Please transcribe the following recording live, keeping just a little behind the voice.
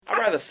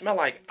rather smell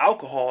like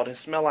alcohol than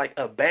smell like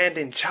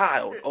abandoned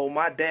child. Oh,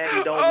 my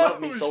daddy don't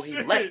love me, so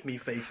he left me,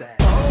 face ass.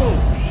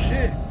 Oh,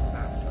 shit.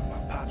 Nah, son, my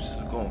pops is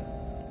gone.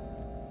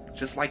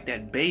 Just like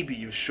that baby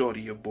your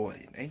shorty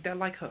aborted. Ain't that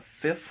like her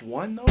 5th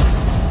one, though?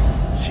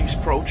 She's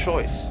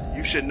pro-choice.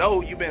 You should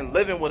know you've been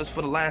living with us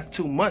for the last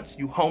 2 months,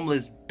 you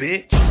homeless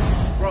bitch.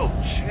 Bro,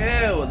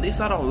 chill. At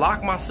least I don't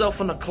lock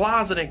myself in the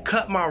closet and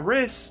cut my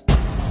wrist.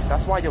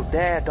 That's why your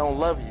dad don't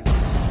love you.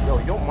 Yo,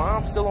 your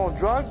mom still on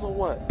drugs or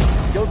what?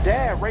 Your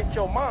dad raped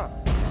your mom.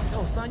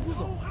 Yo, son, you's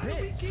a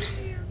bitch.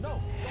 No.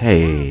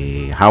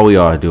 Hey, how we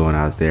all doing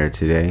out there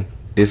today?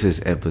 This is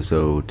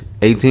episode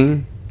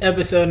 18.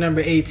 Episode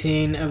number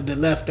 18 of the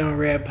Left on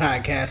Red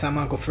podcast. I'm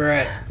Uncle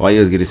Fred. Why you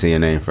always get to say your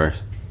name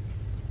first?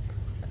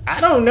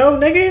 I don't know,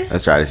 nigga.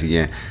 Let's try this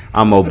again.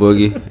 I'm Mo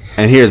Boogie,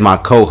 and here's my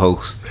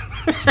co-host.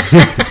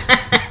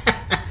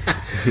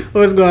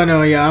 What's going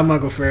on, y'all? I'm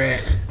Uncle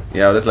Fred.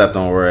 Yo, this Left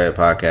on Red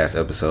podcast,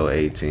 episode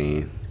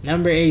 18.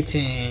 Number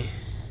 18.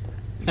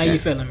 How you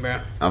feeling, bro?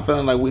 I'm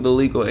feeling like we the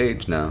legal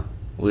age now.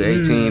 We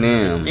 18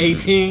 in.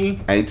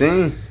 18?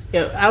 18?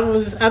 Yeah,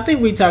 I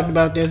think we talked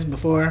about this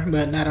before,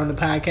 but not on the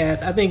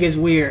podcast. I think it's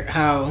weird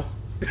how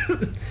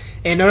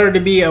in order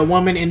to be a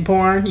woman in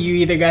porn, you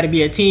either got to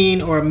be a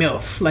teen or a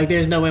MILF. Like,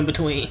 there's no in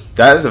between.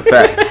 That is a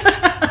fact.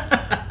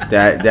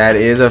 That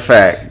is a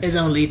fact. It's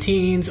only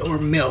teens or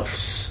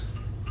MILFs.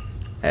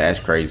 Hey, that's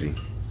crazy.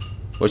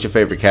 What's your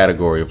favorite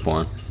category of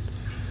porn?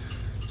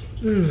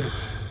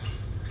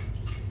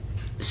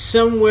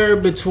 Somewhere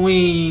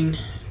between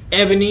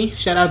Ebony,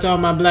 shout out to all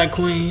my black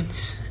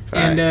queens,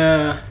 Right.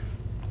 and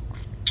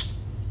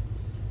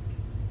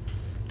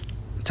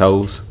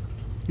Toes?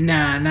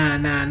 Nah,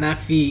 not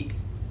feet.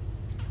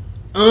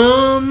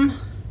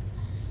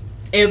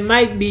 It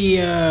might be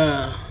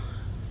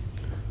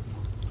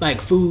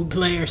like food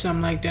play or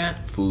something like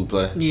that. Food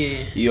play?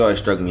 Yeah. You always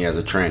struck me as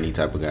a tranny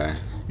type of guy.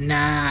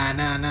 Nah,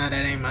 that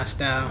ain't my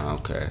style.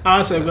 Okay.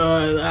 Also,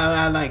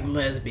 I like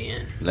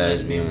lesbian.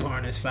 Lesbian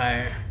porn is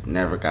fire.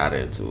 Never got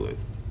into it.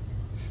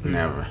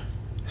 Never.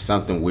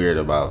 Something weird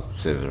about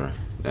scissoring.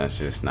 That's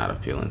just not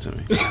appealing to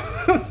me.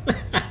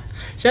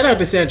 Shout out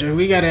to Cedric.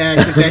 We gotta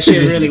ask if that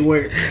shit really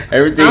worked.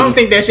 Everything. I don't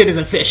think that shit is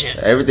efficient.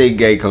 Everything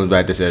gay comes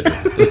back to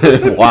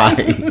Cedric. Why?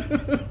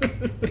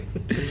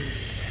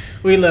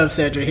 We love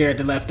Cedric here at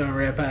the Left on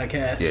Red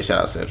podcast. Yeah,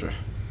 shout out Cedric.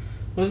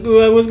 What's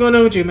good? What's going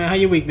on with you, man? How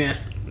your week been?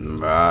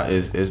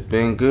 It's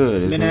been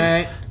good. Been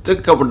alright. Took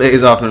a couple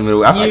days off in the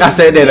middle. I feel like I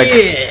said that. I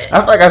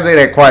feel like I say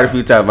that quite a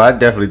few times. But I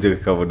definitely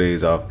took a couple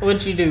days off.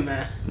 What you do,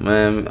 man?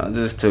 Man, I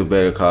just took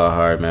Better Call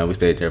Hard, man. We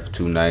stayed there for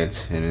 2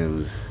 nights, and it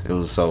was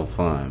so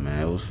fun,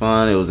 man. It was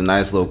fun. It was a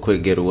nice little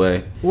quick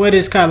getaway. What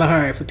is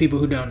Kalahari for people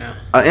who don't know?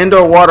 An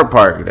indoor water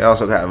park. They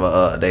also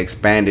have they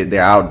expanded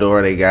their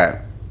outdoor. They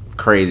got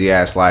crazy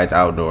ass slides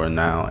outdoor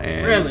now.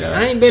 And Really?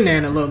 I ain't been there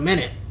in a little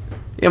minute.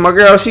 yeah, my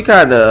girl, she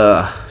kind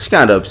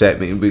of upset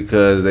me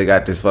because they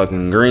got this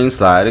fucking green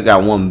slide. They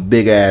got one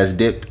big ass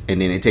dip,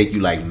 and then they take you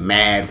like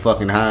mad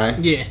fucking high.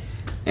 Yeah.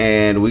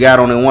 And we got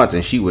on it once,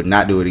 and she would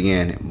not do it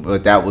again.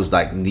 But that was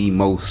like the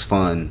most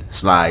fun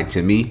slide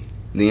to me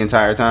the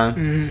entire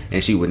time,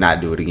 and she would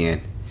not do it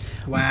again.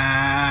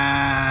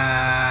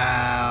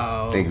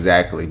 Wow.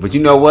 Exactly. But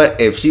you know what?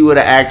 If she would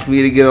have asked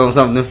me to get on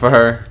something for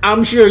her,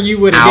 I'm sure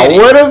you would have. I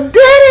would have did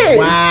it.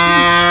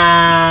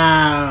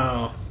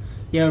 Wow.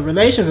 Yo,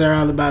 relations are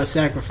all about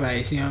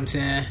sacrifice. You know what I'm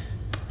saying?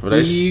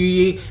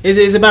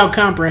 It's about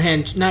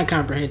comprehension. Not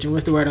comprehension.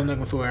 What's the word I'm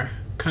looking for?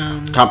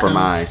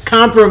 Compromise.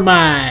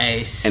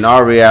 Compromise. In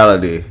our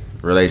reality,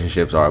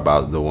 relationships are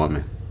about the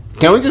woman.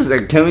 Can we just say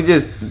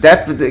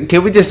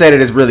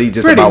that it's really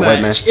just Pretty about much.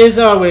 women? It's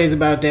always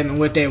about them and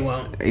what they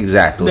want.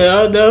 Exactly.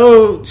 The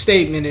old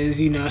statement is,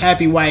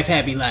 happy wife,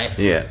 happy life.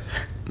 Yeah.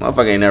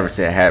 Motherfucker ain't never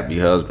said happy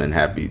husband,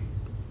 happy.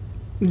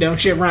 Don't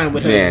shit rhyme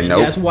with Man, husband.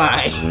 nope. That's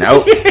why.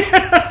 Nope.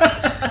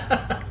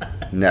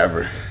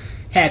 Never.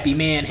 Happy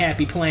man,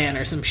 happy plan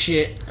or some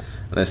shit.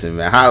 Listen,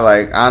 man. How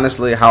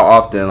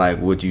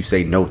often would you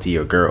say no to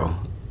your girl?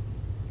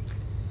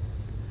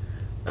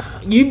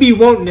 You be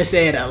wanting to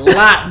say it a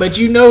lot, but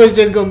it's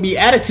just gonna be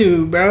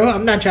attitude, bro.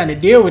 I'm not trying to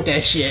deal with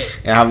that shit.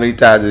 And how many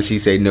times does she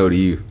say no to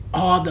you?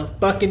 All the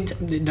fucking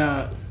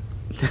dog.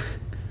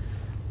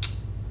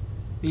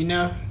 when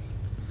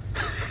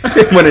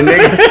a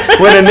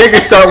nigga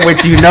start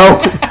with you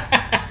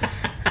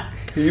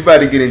about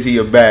to get into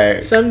your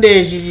bag. Some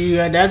days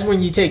that's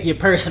when you take your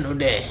personal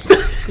day.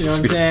 You know what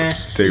I'm saying?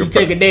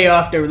 Take a day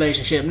off the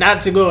relationship.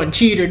 Not to go and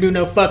cheat or do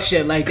no fuck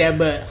shit like that,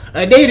 but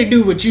a day to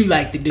do what you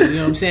like to do. You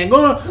know what I'm saying?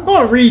 Go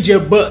and read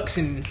your books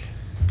and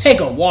take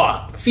a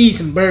walk. Feed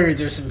some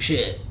birds or some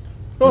shit.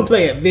 Go and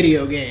play a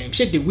video game.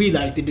 Shit that we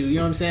like to do. You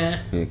know what I'm saying?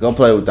 Yeah, go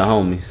play with the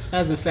homies.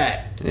 That's a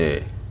fact. Yeah.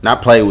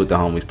 Not play with the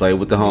homies. Play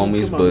with the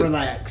homies. Come on, but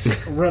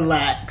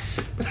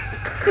relax.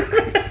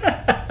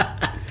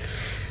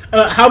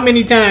 How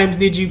many times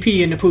did you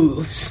pee in the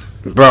pools?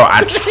 Bro,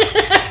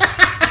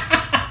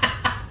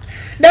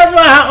 That's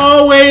why I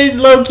always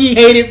low-key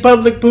hated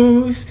public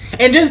pools.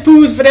 And just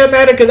pools for that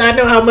matter, because I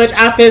know how much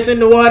I piss in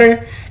the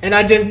water. And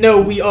I just know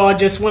we all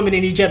just swimming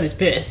in each other's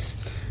piss.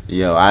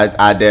 Yo,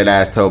 I dead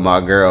ass told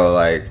my girl,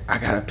 like, I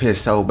gotta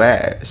piss so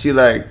bad. She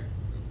like,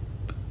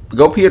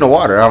 go pee in the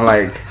water. I'm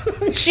like,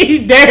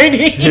 she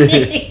dirty.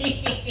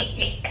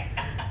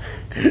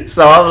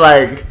 So I'm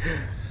like,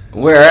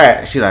 where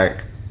at? She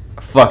like,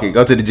 fuck it,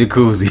 go to the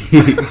jacuzzi.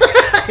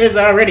 It's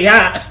already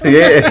hot.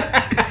 Yeah.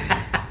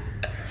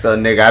 So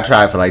nigga, I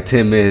tried for like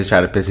 10 minutes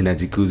trying to piss in that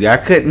jacuzzi. I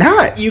could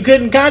not. You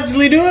couldn't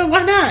consciously do it?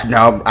 Why not?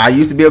 No, I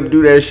used to be able to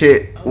do that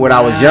shit when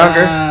I was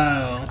younger.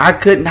 I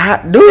could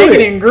not do Nigga it.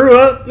 didn't grow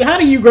up. How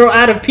do you grow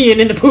out of peeing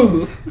in the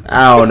pool?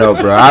 I don't know,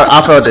 bro.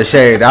 I felt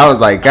ashamed. I was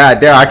like,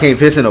 God damn, I can't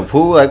piss in a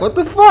pool. Like, what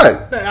the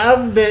fuck?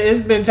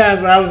 It's been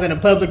times where I was in a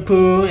public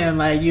pool and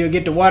like you'll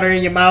get the water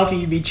in your mouth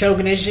and you be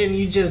choking and shit and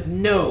you just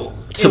know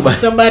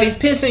somebody's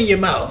piss in your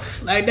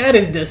mouth. Like, that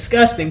is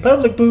disgusting.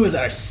 Public pools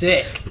are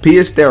sick. Pee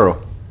is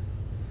sterile.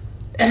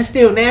 That's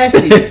still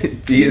nasty.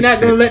 You're not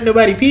gonna let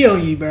nobody pee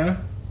on you, bro.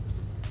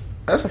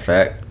 That's a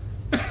fact.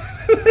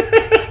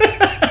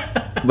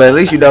 But at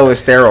least you know it's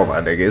sterile, my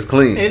nigga. It's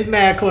clean. It's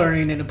mad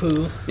chlorine in the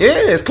pool. Yeah,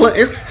 it's clean.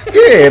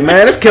 Yeah,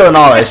 man. It's killing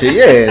all that shit.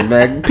 Yeah,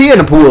 man. Pee in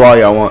the pool all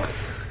y'all want.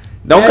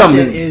 Don't that come.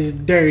 Shit is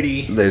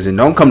dirty. Listen,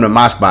 don't come to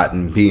my spot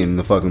and pee in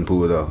the fucking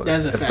pool though.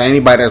 That's a fact. If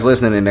anybody that's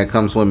listening that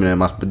comes swimming in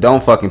my spot,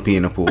 don't fucking pee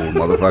in the pool,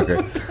 motherfucker.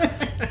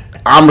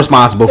 I'm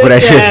responsible for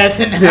that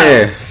shit.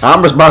 Yeah,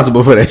 I'm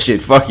responsible for that shit.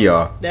 Fuck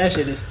y'all. That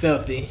shit is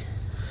filthy.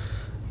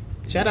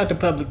 Shout out to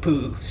public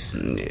pools.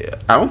 Yeah,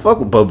 I don't fuck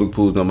with public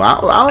pools no more.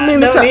 I don't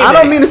mean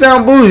to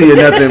sound bougie or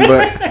nothing,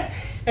 but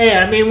hey,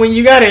 I mean, when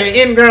you got an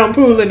in-ground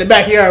pool in the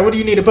backyard, what do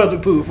you need a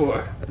public pool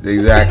for?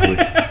 Exactly.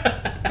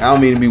 I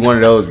don't mean to be one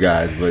of those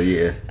guys, but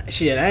yeah.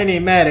 Shit, I ain't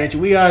even mad at you.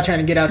 We all trying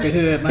to get out the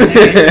hood, my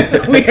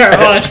nigga. We are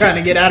all trying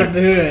to get out of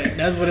the hood.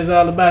 That's what it's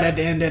all about at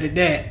the end of the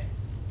day.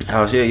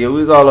 Oh shit, yeah, we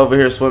was all over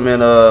here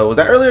swimming. Was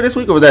that earlier this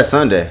week or was that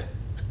Sunday?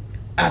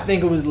 I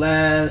think it was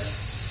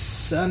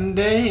last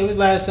Sunday. It was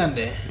last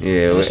Sunday.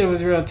 Yeah, that shit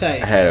was real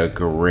tight. I had a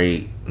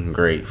great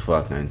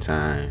fucking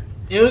time.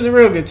 It was a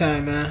real good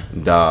time, man.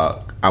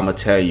 Dog, I'm gonna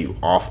tell you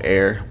off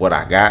air what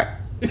I got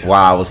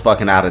while I was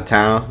fucking out of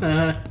town.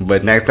 Uh-huh.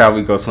 But next time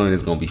we go swimming,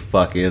 it's gonna be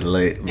fucking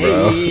lit,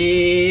 bro.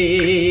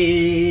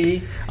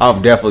 Hey.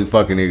 I'm definitely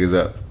fucking niggas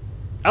up.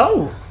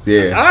 Oh.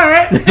 Yeah. All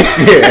right.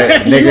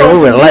 Yeah, nigga,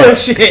 we went late.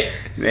 Shit.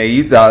 Hey,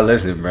 you thought,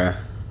 listen, bro.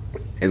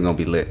 It's gonna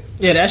be lit.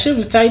 Yeah, that shit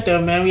was tight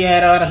though, man. We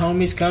had all the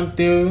homies come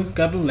through. A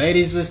couple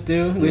ladies was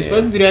through. We were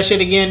supposed to do that shit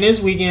again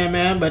this weekend,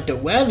 man. But the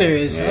weather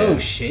is so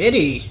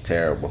shitty.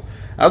 Terrible.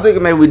 I was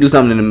thinking maybe we do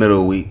something in the middle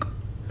of the week.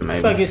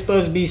 Maybe. Fuck, it's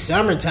supposed to be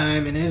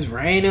summertime and it's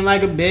raining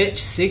like a bitch.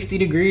 60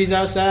 degrees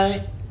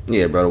outside.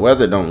 Yeah, bro. The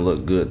weather don't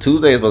look good.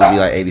 Tuesday is supposed to be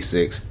like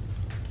 86.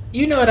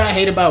 You know what I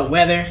hate about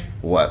weather?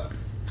 What?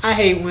 I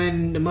hate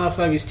when the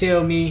motherfuckers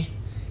tell me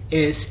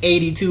it's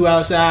 82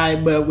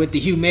 outside, but with the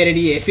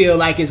humidity, it feel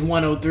like it's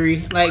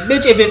 103. Like,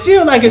 bitch, if it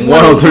feel like it's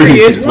 103,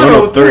 it's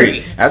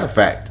 103. That's a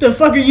fact. The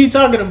fuck are you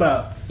talking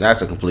about?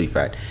 That's a complete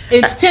fact.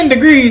 It's 10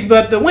 degrees,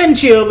 but the wind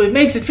chill, it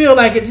makes it feel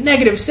like it's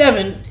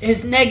 -7.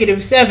 It's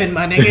 -7,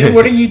 my nigga.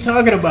 What are you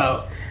talking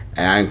about?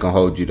 And I ain't gonna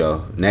hold you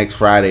though. Next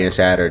Friday,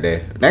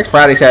 Saturday,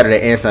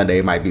 and Sunday,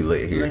 it might be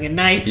lit here. Looking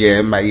nice. Yeah,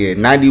 it might,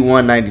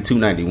 91, 92,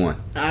 91.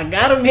 I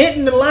got them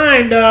hitting the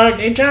line, dog.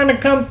 They trying to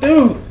come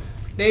through.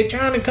 They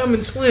trying to come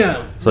and swim.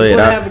 So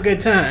yeah, have a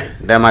good time.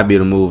 That might be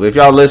the move. If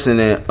y'all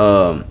listening,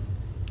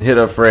 hit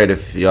up Fred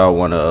if y'all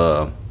want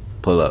to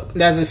pull up.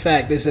 That's a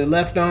fact. It's a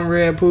Left on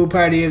Red pool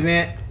party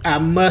event. I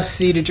must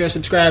see that you're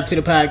subscribed to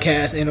the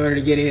podcast in order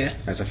to get in.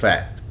 That's a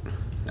fact.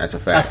 That's a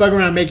fact. I fuck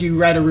around and make you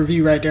write a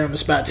review right there on the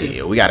spot too.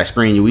 Yeah, we gotta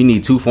screen you. We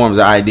need 2 forms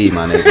of ID,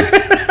 my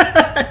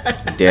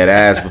nigga. Dead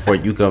ass before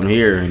you come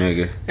here,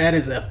 nigga. That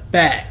is a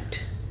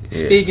fact. Yeah.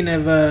 Speaking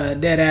of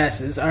dead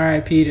asses,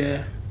 R.I.P.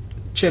 to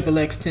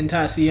XXX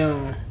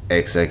Tentacion.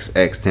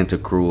 XXX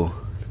Tentacruel.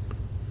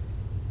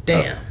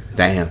 Damn.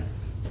 Damn.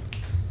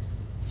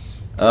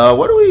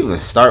 Where do we even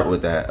start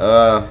with that?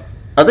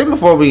 I think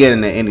before we get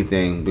into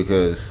anything,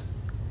 because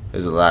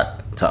there's a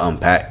lot to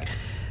unpack.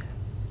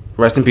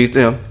 Rest in peace to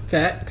him.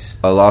 Facts.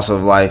 A loss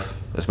of life,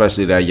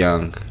 especially that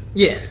young.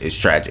 Yeah. It's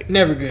tragic.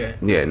 Never good.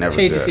 Yeah, never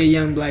Hate good. to see a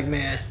young black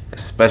man.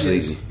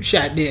 Especially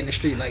shot dead in the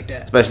street like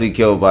that. Especially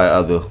killed by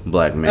other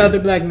black men. Other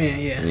black men,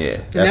 yeah. Yeah.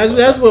 And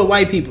that's what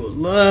white people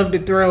love to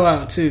throw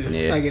out too.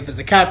 Yeah. Like if it's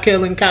a cop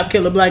kill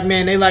a black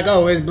man, they like,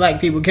 oh, it's black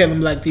people killing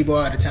black people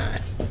all the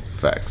time.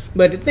 Facts.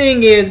 But the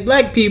thing is,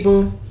 black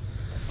people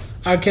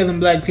are killing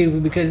black people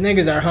because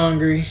niggas are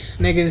hungry.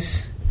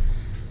 Niggas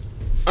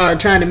are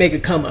trying to make a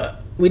come up.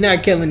 We're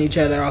not killing each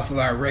other off of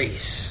our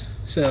race.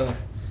 So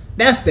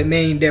that's the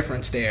main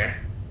difference there.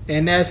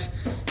 And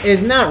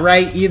it's not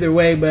right either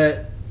way,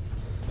 but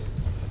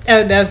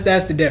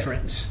that's the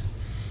difference.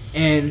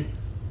 And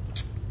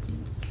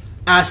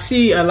I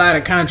see a lot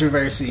of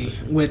controversy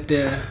with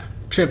the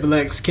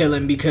XXX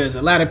killing because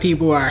a lot of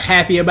people are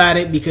happy about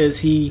it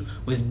because he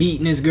was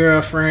beating his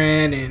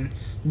girlfriend and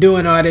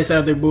doing all this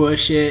other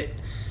bullshit.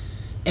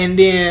 And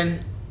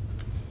then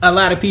a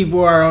lot of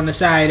people are on the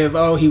side of,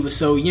 oh, he was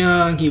so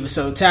young, he was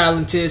so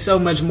talented, so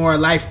much more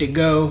life to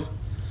go.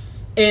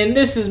 And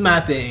this is my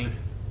thing.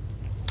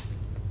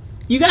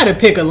 you got to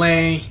pick a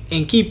lane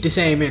and keep the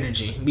same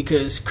energy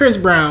because Chris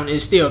Brown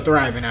is still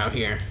thriving out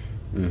here.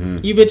 Mm-hmm.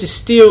 You bitches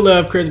still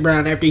love Chris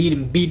Brown after he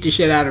done beat the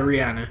shit out of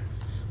Rihanna.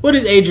 What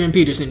is Adrian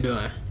Peterson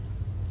doing?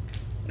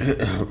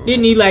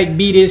 Didn't he like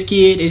beat his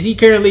kid? Is he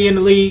currently in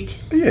the league?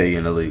 Yeah, he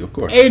in the league, of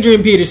course.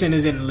 Adrian Peterson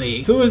is in the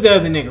league. Who was the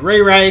other nigga? Ray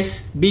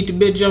Rice beat the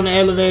bitch on the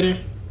elevator.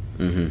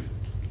 Mm-hmm.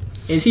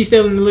 Is he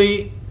still in the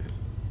league?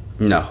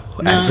 No,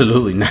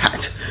 absolutely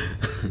not.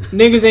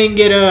 Niggas ain't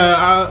get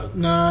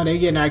no, they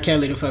getting R.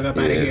 Kelly the fuck up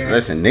out of here.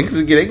 Listen, they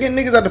getting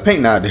niggas out the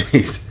paint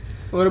nowadays.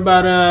 What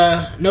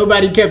about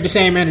nobody kept the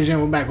same energy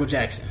with Michael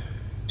Jackson?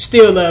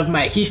 Still love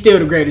Mike. He's still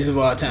the greatest of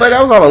all time. But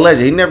that was all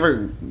alleged.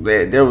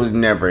 There was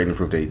never any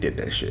proof that he did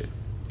that shit.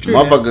 True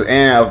motherfuckers,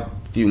 and a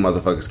few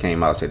motherfuckers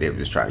came out and said they were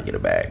just trying to get a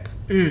bag.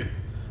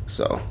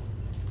 So.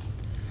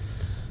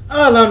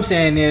 All I'm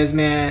saying is,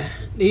 man,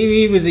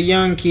 he was a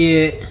young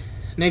kid.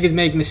 Niggas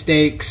make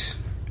mistakes.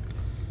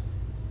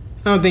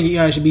 I don't think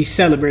y'all should be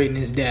celebrating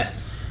his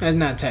death. That's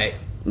not tight.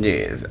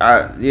 Yes,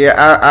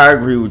 I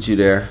agree with you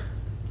there.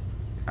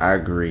 I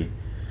agree.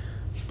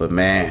 But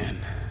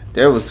man,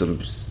 there was some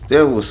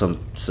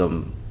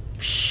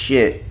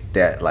shit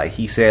that like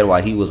he said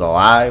while he was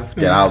alive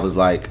that I was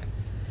like,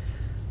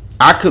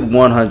 I could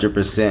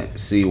 100%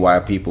 see why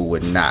people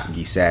would not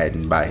be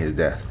saddened by his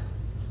death.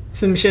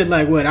 Some shit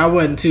like what? I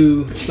wasn't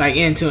too like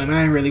into him.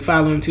 I ain't really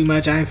follow him too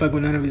much. I ain't fuck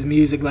with none of his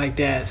music like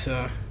that,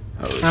 so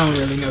I don't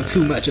really know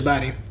too much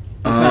about him.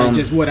 Besides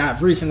just what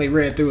I've recently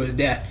read through his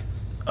death.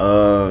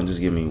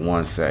 Just give me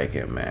 1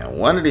 second, man.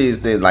 One of these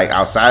things, like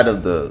outside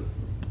of the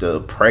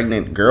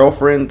pregnant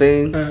girlfriend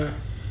thing,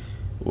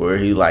 where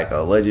he like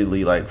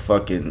allegedly like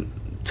fucking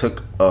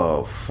took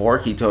a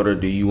fork. He told her,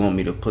 "Do you want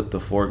me to put the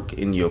fork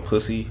in your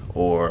pussy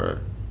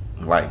or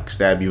like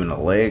stab you in the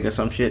leg or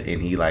some shit?"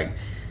 And he like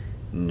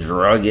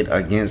drug it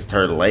against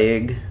her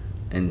leg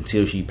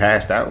until she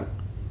passed out.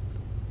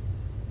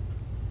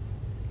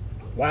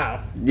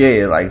 Wow.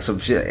 Yeah, like some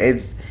shit.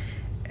 It's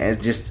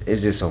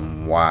just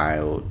some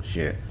wild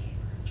shit.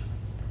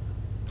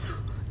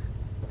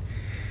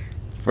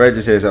 Fred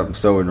just said something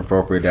so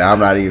inappropriate that I'm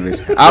not even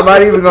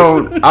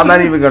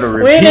gonna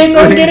repeat. We ain't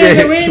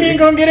even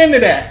gonna get into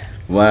that.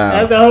 Wow,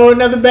 that's a whole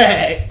nother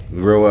bag.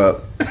 Grow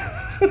up.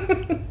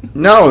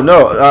 No.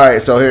 All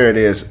right, so here it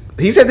is.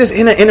 He said this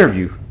in an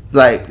interview.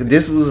 Like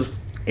this was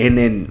in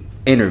an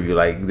interview.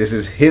 Like this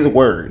is his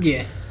words.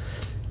 Yeah.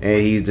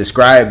 And he's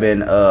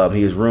describing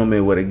he was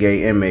rooming with a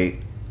gay inmate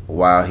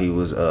while he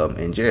was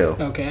in jail.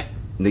 Okay.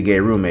 The gay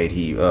roommate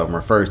he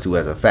refers to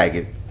as a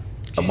faggot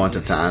a bunch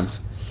of times.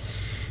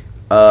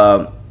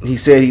 He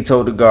said he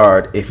told the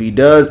guard, "If he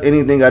does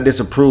anything I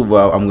disapprove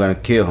of, I'm gonna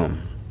kill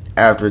him."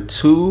 After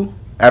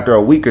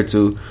a week or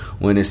two,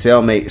 when his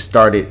cellmate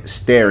started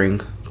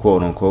staring,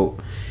 quote unquote,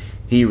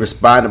 he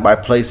responded by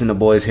placing the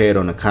boy's head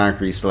on a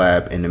concrete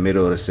slab in the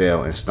middle of the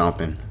cell and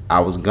stomping. "I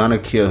was gonna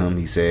kill him,"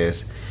 he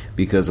says,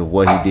 "because of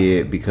what he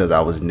did, because I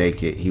was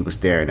naked. He was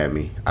staring at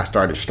me. I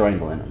started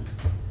strangling him."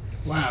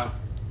 Wow.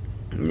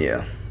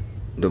 Yeah.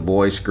 The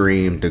boy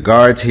screamed. The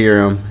guards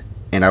hear him,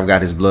 and I've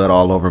got his blood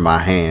all over my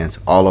hands,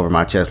 all over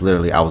my chest.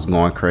 Literally, I was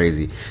going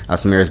crazy. I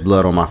smear his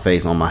blood on my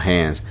face, on my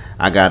hands.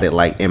 I got it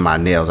like in my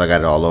nails. I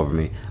got it all over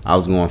me. I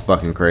was going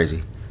fucking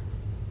crazy.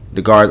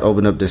 The guards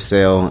opened up the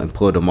cell and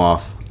pulled him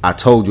off. "I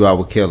told you I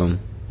would kill him."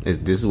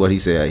 This is what he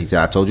said. He said,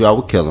 "I told you I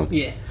would kill him."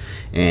 Yeah.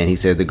 And he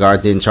said the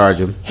guards didn't charge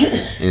him.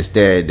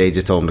 Instead, they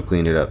just told him to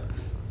clean it up.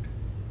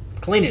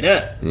 Clean it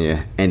up?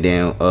 Yeah. And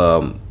then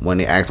when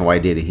they asked him why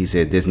he did it, he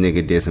said, "This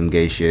nigga did some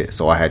gay shit,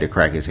 so I had to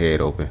crack his head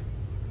open."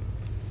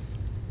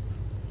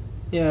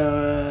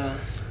 Yeah.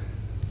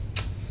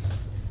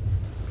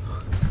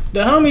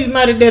 The homies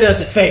might have did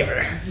us a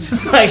favor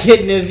by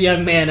getting this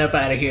young man up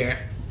out of here.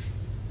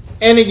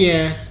 And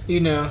again,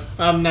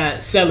 I'm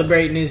not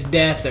celebrating his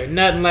death or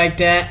nothing like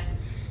that.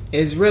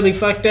 It's really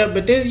fucked up,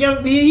 but this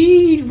young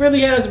he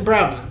really has some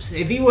problems.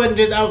 If he wasn't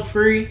just out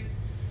free,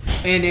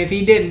 and if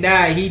he didn't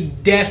die, he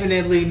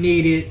definitely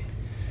needed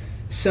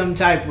some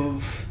type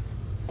of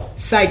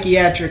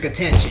psychiatric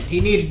attention.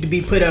 He needed to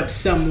be put up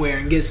somewhere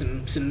and get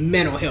some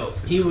mental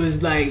help. He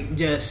was like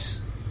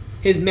just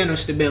his mental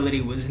stability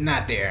was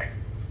not there.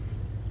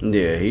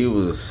 Yeah, he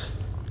was.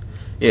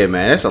 Yeah,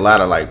 man, that's a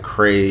lot of like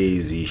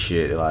crazy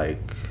shit,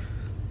 like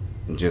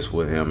just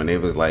with him. And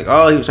it was like,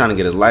 oh, he was trying to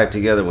get his life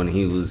together when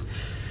he was.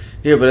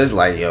 Yeah, but it's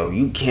like, yo,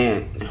 you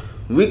can't.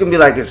 We can be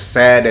like, it's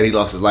sad that he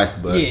lost his life,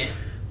 but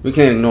we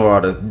can't ignore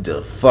all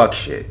the fuck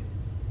shit,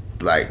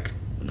 like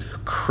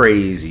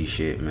crazy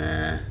shit,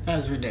 man.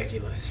 That's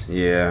ridiculous.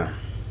 Yeah.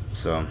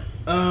 So.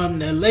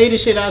 The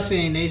latest shit I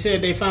seen, they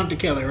said they found the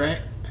killer,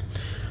 right?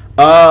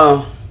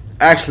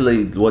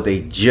 Actually, what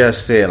they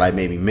just said, like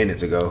maybe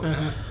minutes ago,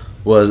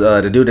 was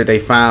the dude that they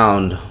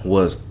found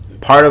was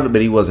part of it,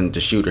 but he wasn't the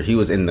shooter. He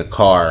was in the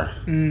car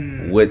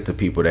with the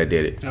people that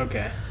did it.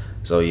 Okay.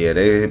 So yeah,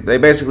 they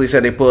basically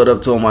said they pulled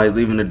up to him while he's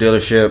leaving the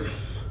dealership.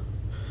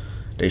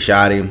 They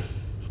shot him,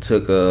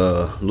 took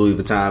a Louis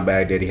Vuitton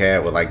bag that he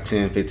had with like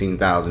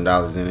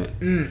 $10,000-$15,000 in it,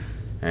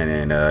 and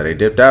then they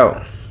dipped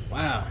out.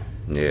 Wow.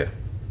 Yeah.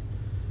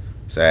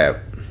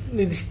 Sad.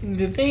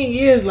 the thing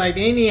is, like,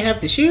 they didn't even have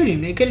to shoot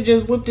him. They could have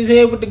just whipped his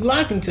head with the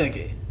Glock and took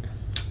it.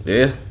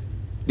 Yeah.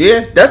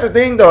 Yeah, that's the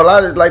thing, though. A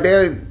lot of, like,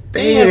 they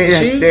didn't have to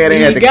shoot.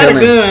 He got a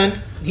gun.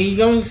 He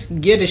gonna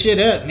get the shit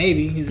up,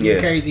 maybe. He's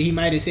crazy. He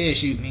might have said,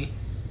 shoot me.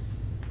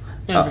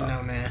 Never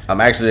know, man.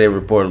 Actually, they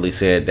reportedly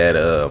said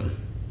that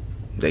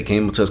they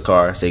came to his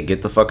car, said,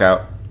 get the fuck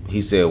out.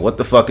 He said, what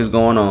the fuck is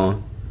going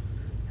on?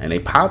 And they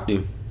popped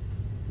him.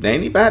 They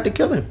ain't even had to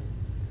kill him.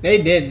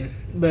 They didn't,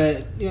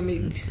 but, I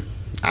mean,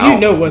 you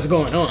know what's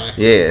going on.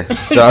 Yeah.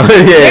 So,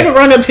 They can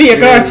run up to your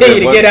car and tell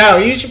you to get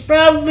out. You should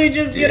probably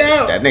just get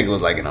out. That nigga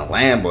was like in a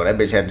Lambo. That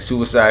bitch had the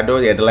suicide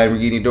door. He had the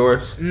Lamborghini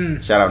doors.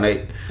 Shout out,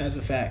 Nate. That's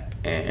a fact.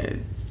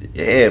 And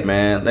yeah,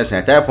 man. Listen,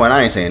 at that point,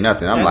 I ain't saying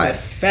nothing. I'm That's like, a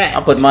fact.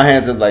 I put my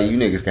hands up like, you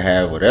niggas can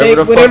have whatever Take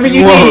the whatever fuck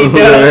you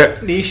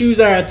want. need. These shoes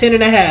are a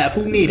 10.5.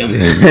 Who need them?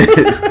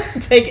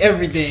 Take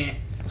everything.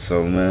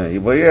 So, man.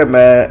 But yeah,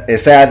 man.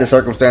 It's sad the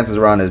circumstances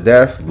around his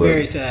death. But,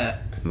 very sad.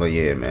 But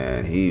yeah,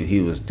 man.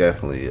 He was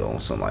definitely on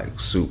some like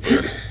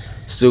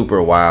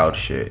super wild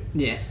shit.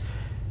 Yeah.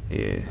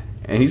 Yeah.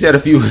 And he said a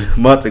few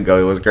months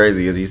ago, it was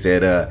crazy, is he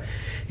said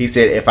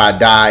if I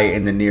die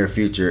in the near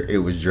future, it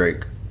was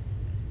Drake.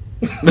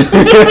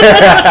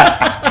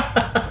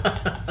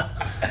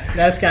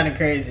 That's kind of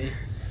crazy.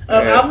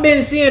 I've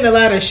been seeing a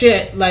lot of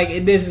shit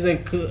like this is a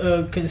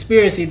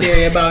conspiracy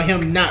theory about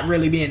him not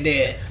really being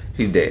dead.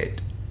 He's dead.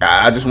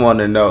 I just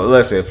wanted to know.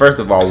 Listen, first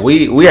of all,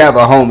 we have a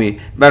homie.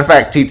 Matter of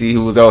fact, TT,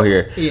 who was on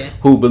here,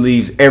 who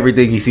believes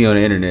everything he see on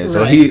the internet.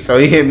 So he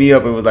hit me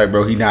up and was like,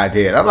 "Bro, he not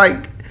dead."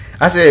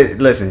 I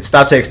said, "Listen,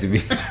 stop texting me.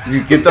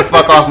 Just get the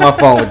fuck off my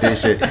phone with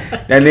this shit.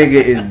 That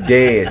nigga is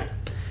dead."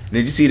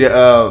 Did you see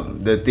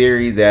the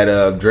theory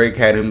that Drake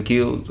had him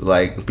killed?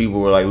 Like, people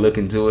were like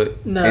looking to it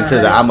into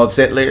the "I'm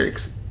upset"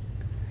 lyrics.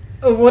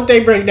 What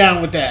they break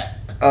down with that?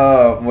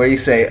 Where you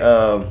say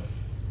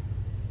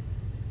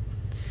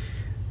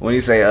when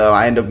you say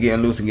I end up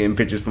getting loose and getting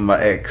pictures from my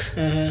ex,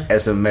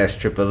 SMS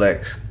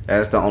XXX.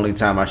 That's the only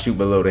time I shoot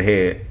below the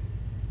head.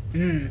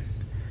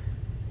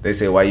 They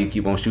say, why you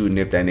keep on shooting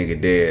if that nigga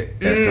dead?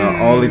 That's the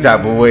only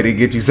type of way to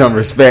get you some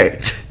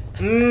respect.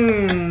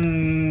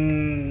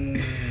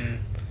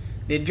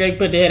 Did Drake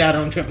put the head out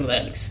on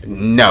XXX?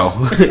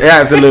 No,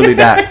 absolutely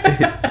not.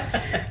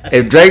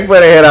 If Drake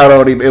put a head out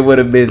on him, it would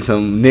have been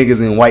some niggas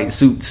in white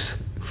suits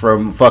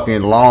from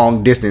fucking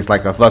long distance,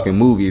 like a fucking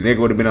movie. Nigga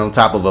would have been on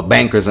top of a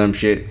bank or some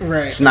shit.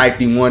 Right.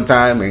 Sniped him one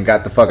time and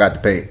got the fuck out the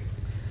paint.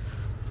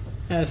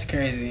 That's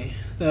crazy.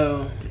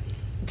 So,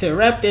 to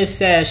wrap this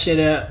sad shit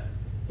up,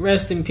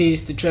 rest in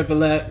peace to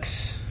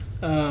XXX.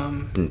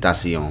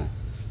 Tentacion.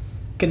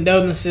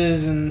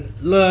 Condolences and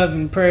love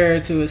and prayer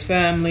to his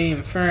family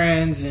and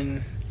friends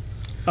and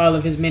all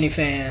of his many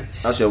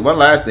fans. Oh shit, one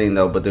last thing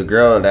though, but the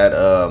girl that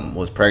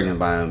was pregnant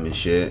by him and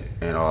shit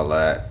and all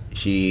that,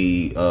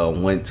 she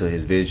went to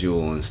his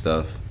vigil and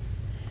stuff,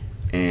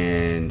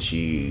 and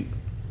she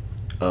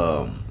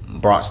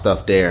brought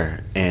stuff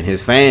there, and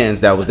his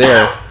fans that was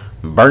there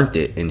burnt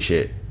it and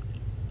shit.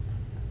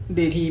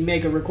 Did he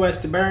make a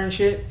request to burn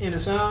shit in a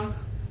song?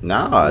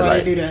 No, Why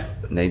they do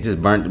that? They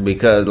just burnt it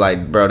because,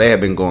 like, bro, they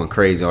have been going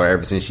crazy on her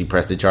ever since she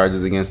pressed the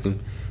charges against him,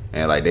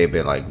 and like they've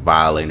been like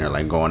violating her,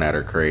 like going at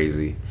her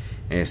crazy,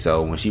 and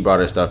so when she brought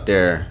her stuff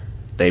there,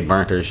 they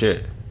burnt her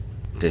shit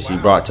that she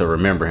brought to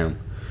remember him.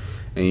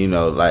 And you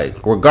know,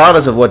 like,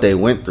 regardless of what they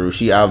went through,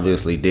 she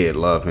obviously did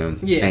love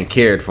him and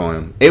cared for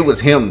him. It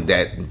was him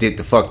that did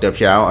the fucked up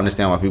shit. I don't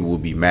understand why people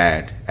would be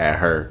mad at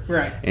her.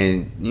 Right.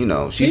 And you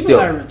know, she's people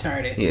still are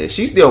retarded. Yeah,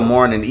 she's still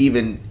mourning.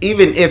 Even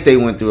if they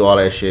went through all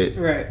that shit,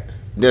 right?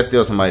 There's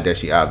still somebody that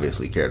she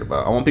obviously cared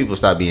about. I want people to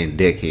stop being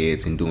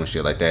dickheads and doing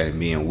shit like that and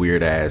being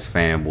weird ass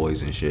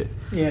fanboys and shit.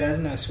 Yeah, that's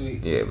not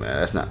sweet. Yeah, man,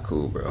 that's not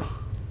cool, bro.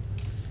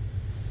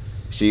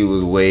 She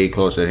was way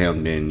closer to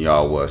him than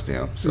y'all was to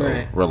him.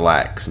 So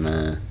relax,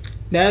 man.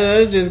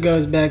 That just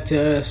goes back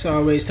to us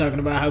always talking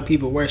about how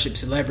people worship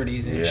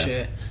celebrities and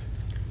shit.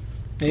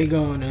 They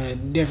go on a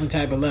different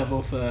type of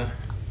level for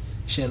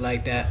shit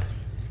like that.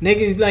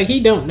 Niggas, like, he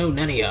don't know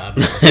none of y'all,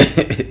 bro.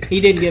 He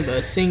didn't give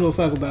a single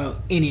fuck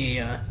about any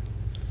of y'all.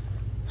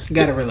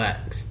 Gotta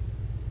relax.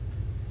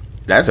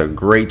 That's a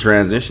great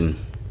transition.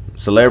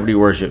 Celebrity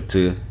worship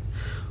to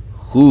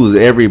who's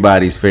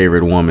everybody's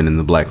favorite woman in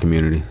the black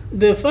community?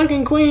 The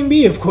fucking Queen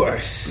Bee, of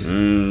course.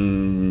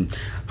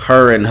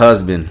 Her and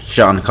husband,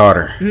 Sean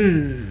Carter,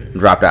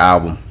 dropped an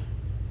album.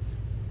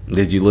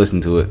 Did you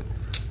listen to it?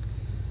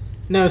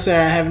 No, sir.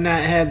 I have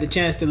not had the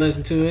chance to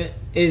listen to it.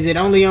 Is it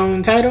only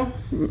on Tidal?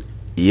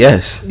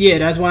 Yes. Yeah,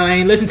 that's why I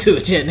ain't listened to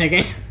it yet,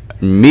 nigga.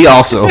 Me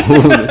also.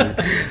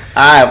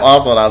 I have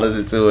also not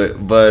listened to it.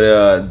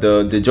 But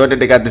the joint that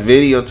they got the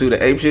video to,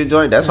 the Ape Shit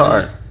joint, that's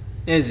hard.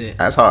 Is it?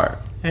 That's hard.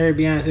 I heard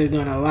Beyonce's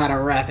doing a lot of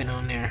rapping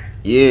on there.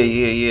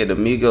 Yeah. The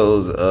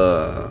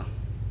Migos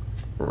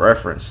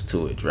reference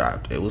to it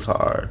dropped. It was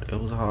hard.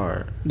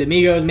 The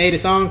Migos made a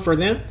song for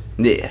them?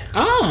 Yeah.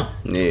 Oh.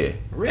 Yeah.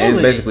 Really?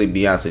 And basically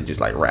Beyonce just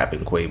like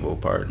rapping Quavo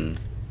part and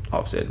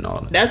Offset and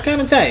all that. That's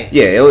kind of tight.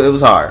 Yeah, it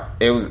was hard.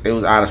 It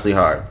was honestly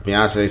hard.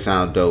 Beyonce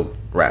sound dope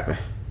rapping.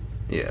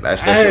 Yeah,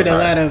 that I heard shit a was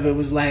lot hard. of it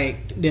was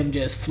like them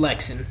just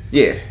flexing.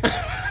 Yeah,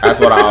 that's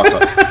what I also.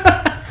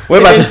 We're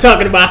They're about to,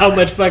 talking about how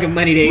much fucking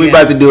money they we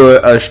got. about to do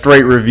a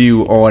straight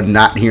review on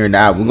not hearing the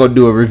album. We're gonna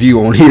do a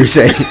review on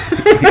hearsay.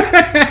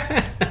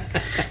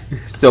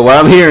 So what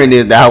I'm hearing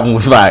is the album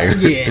was fire.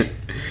 Yeah.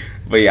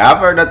 But yeah, I've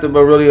heard nothing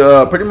but really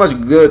pretty much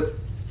good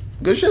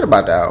shit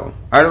about the album.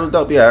 I heard it was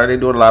dope. Yeah, I heard they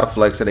doing a lot of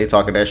flexing. They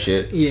talking that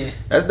shit. Yeah.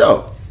 That's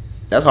dope.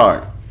 That's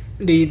hard.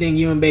 Do you think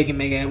you and Bacon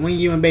make it? When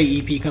you and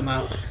Bacon EP come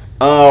out?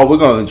 We're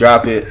gonna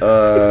drop it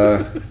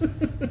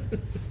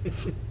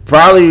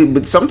probably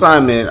but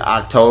sometime in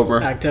October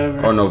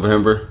or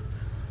November.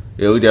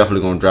 Yeah, we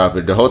definitely gonna drop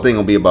it. The whole thing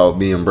gonna be about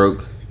being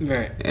broke.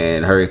 Right.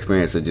 And her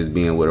experience of just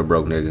being with a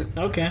broke nigga.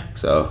 Okay.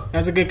 So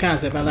that's a good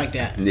concept. I like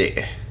that.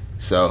 yeah.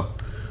 So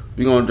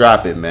we gonna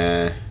drop it,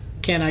 man.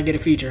 Can I get a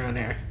feature on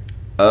there?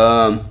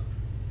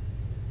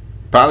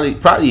 Probably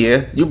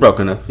yeah. You broke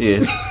enough. Yeah.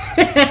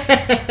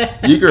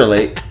 You can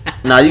relate.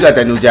 Nah, you got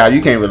that new job.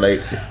 You can't relate.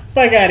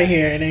 Fuck out of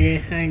here,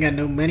 nigga. I ain't got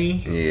no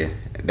money. Yeah.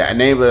 That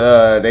name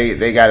of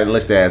they got it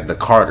listed as the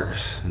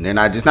Carters. And they're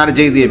not just not a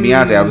Jay-Z and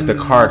Beyonce album, it's the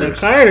Carters.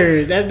 The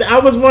Carters. I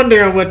was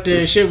wondering what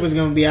the shit was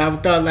gonna be. I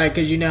thought like,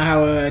 cause you know how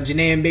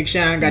Janae and Big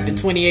Sean got the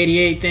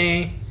 2088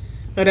 thing.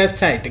 Oh, that's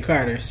tight. The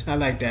Carters. I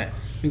like that.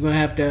 We're gonna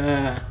have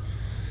to.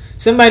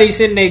 Somebody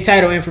send their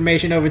title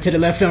information over to the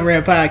Left on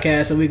Red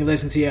podcast so we can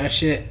listen to y'all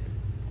shit.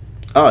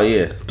 Oh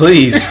yeah,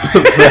 please.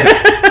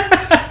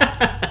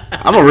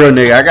 I'm a real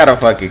nigga. I got a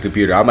fucking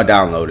computer. I'm gonna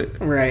download it.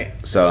 Right.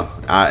 So,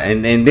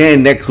 and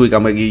then next week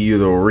I'm gonna give you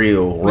the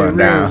real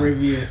rundown,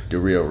 review. The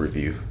real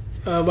review.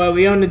 While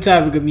we on the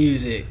topic of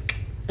music,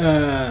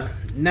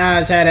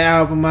 Nas had an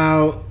album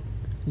out.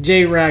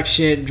 J-Rock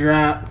shit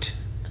dropped.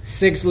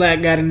 6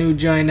 Lack got a new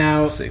joint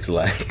out. 6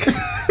 Lack.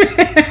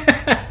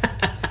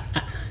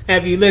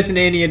 Have you listened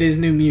to any of this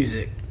new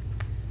music?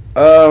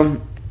 I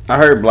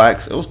heard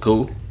Blacks. It was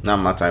cool. Not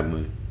my type of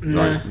movie.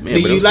 Nah. Like, Do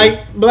you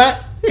like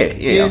Black?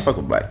 Yeah, I fuck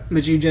with Black.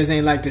 But you just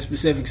ain't like the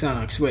specific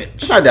song, Switch.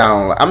 It's not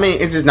down. I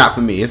mean, it's just not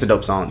for me. It's a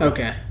dope song, though.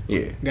 Okay.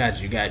 Yeah.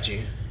 Got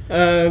you.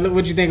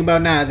 What you think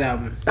about Nas'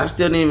 album? I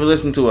still didn't even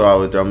listen to it all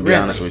the way through. I'm gonna be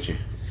Really? honest with you.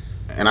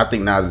 And I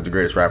think Nas is the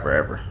greatest rapper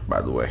ever,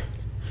 by the way.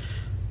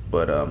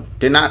 But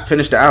did not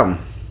finish the album.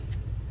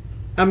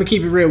 I'm gonna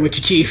keep it real with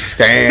you, Chief.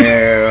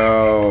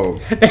 Damn.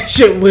 That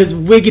shit was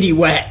wiggity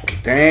whack.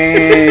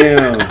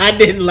 Damn. I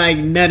didn't like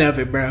none of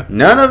it, bro.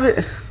 None of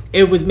it?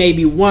 It was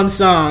maybe one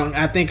song.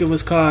 I think it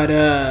was called.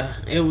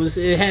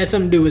 It had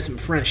something to do with some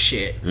French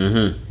shit.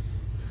 Mm-hmm.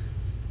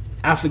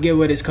 I forget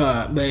what it's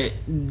called, but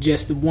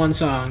just the one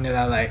song that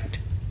I liked.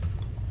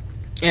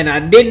 And I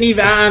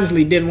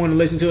honestly didn't want to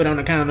listen to it on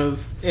account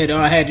of it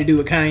all had to do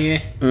with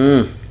Kanye.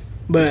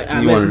 But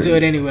I listened to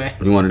it anyway.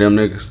 You one of them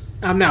niggas?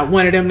 I'm not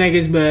one of them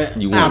niggas, but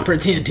I'll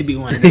pretend to be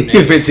one of them You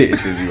niggas.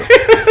 pretend to be.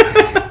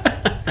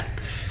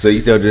 So you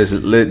still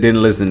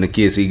didn't listen to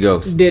Kid See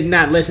Ghost? Did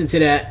not listen to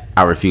that.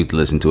 I refuse to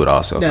listen to it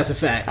also. That's a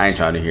fact. I ain't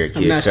trying to hear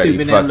Kid I'm not Cudi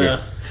stupid that low.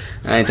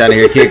 I ain't trying to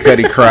hear Kid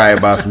Cudi cry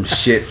about some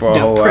shit for a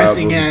whole album.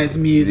 Depressing ass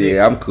music.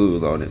 Yeah, I'm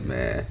cool on it,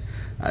 man.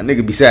 A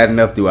nigga be sad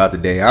enough throughout the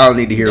day. I don't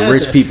need to hear That's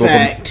rich a people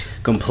fact.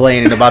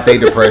 complaining about their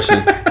depression.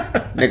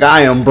 Nigga,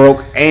 I am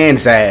broke and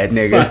sad,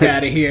 nigga. Fuck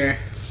out of here.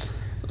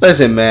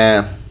 Listen,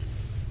 man.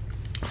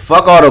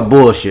 Fuck all the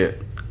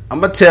bullshit. I'm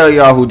gonna tell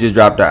y'all who just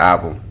dropped their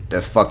album.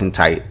 That's fucking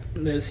tight.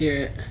 Let's hear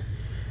it.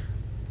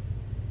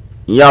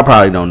 Y'all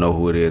probably don't know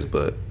who it is,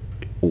 but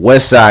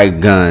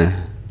Westside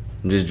Gun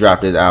just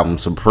dropped his album,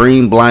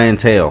 Supreme Blind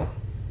Tale.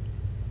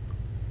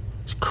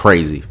 It's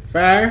crazy.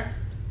 Fire?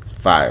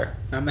 Fire.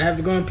 I'm gonna have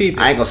to go and peep it.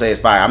 I ain't gonna say it's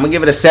fire. I'm gonna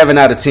give it a 7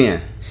 out of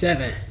 10.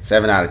 7.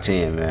 7 out of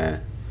 10,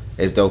 man.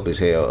 It's dope as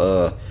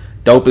hell.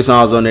 Dopest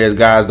songs on there is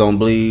Guys Don't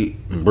Bleed,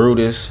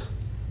 Brutus,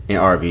 and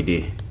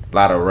RVD. A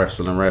lot of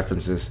wrestling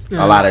references.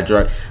 A lot of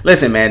drug.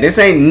 Listen, man, this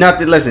ain't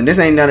nothing. Listen, this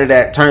ain't none of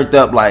that turned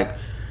up like.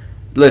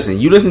 Listen,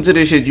 you listen to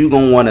this shit, you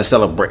gonna want to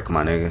sell a brick,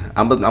 my nigga.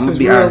 I'm gonna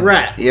be real honest.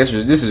 rap. Yes,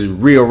 this is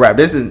real rap.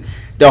 This is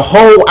the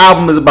whole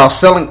album is about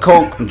selling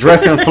coke,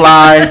 dressing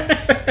fly,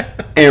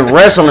 and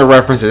wrestling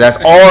references. That's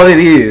all it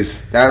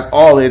is. That's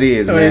all it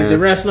is, So man. is the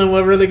wrestling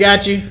what really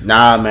got you?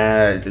 Nah,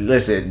 man.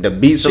 Listen, the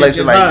beat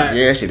selection, just like, hard.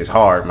 yeah, shit is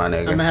hard, my nigga.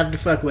 I'm gonna have to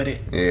fuck with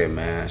it. Yeah,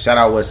 man. Shout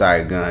out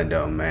Westside Gun,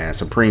 though, man.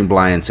 Supreme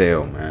Blind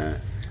Tale,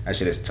 man. That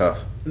shit is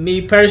tough.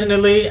 Me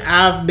personally,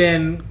 I've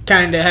been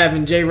kind of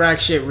having J-Rock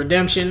shit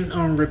Redemption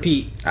on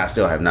repeat. I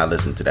still have not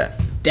listened to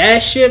that. That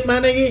shit, my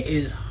nigga,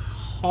 is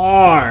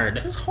hard.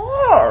 It's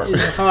hard.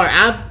 It's hard.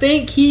 I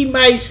think he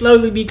might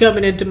slowly be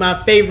coming into my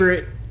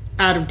favorite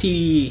out of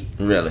TDE.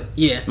 Really?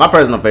 Yeah. My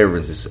personal favorite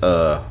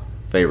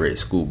is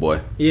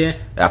Schoolboy. Yeah.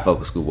 I fuck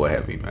with Schoolboy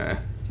heavy, man.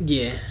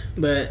 Yeah.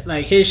 But,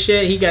 like, his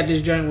shit, he got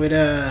this joint with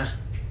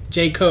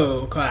J.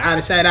 Cole called Out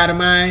of Sight, Out of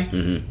Mind.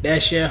 Mm-hmm.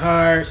 That shit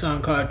hard.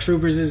 Song called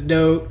Troopers is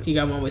dope. He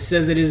got one with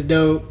SZA is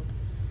dope.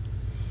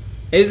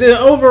 It's an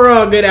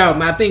overall good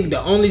album. I think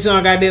the only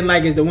song I didn't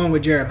like is the one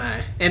with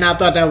Jeremiah. And I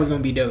thought that was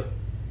going to be dope.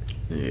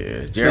 Yeah,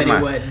 But it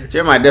Jeremiah wasn't.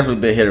 definitely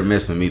been hit or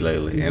miss for me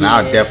lately. And Yeah.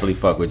 I'll definitely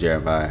fuck with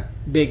Jeremiah.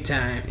 Big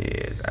time.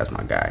 Yeah, that's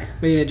my guy.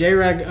 But yeah,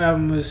 J-Rock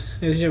album his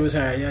shit was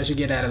hard. Y'all should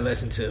get out and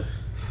listen to.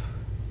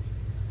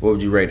 What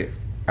would you rate it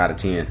out of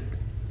 10?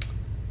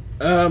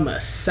 A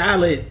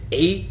solid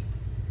 8,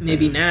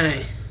 maybe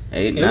 9.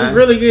 8, 9? It was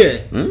really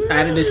good.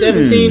 Out of the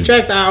 17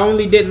 tracks, I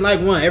only didn't like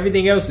one.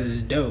 Everything else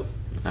is dope.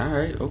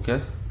 Alright,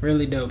 okay.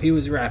 Really dope. He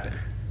was rapping.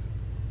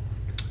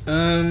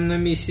 Let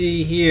me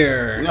see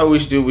here. You know what we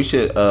should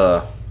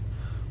do?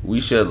 We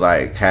should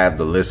like have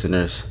the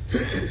listeners.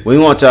 We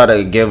want y'all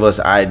to give us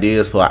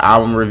ideas for an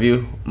album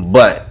review,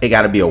 but it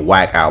got to be a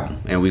whack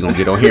album, and we gonna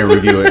get on here and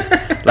review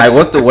it. Like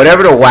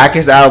whatever the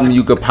wackest album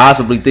you could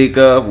possibly think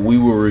of, we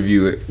will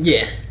review it.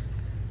 Yeah.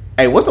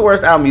 Hey, what's the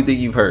worst album you think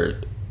you've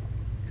heard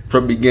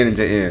from beginning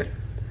to end?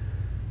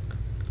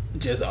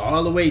 Just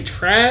all the way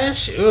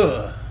trash?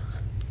 Ugh.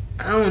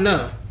 I don't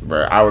know.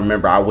 Bro, I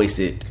remember I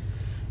wasted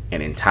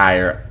an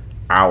entire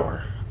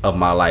hour of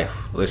my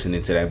life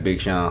listening to that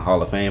Big Sean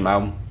Hall of Fame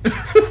album.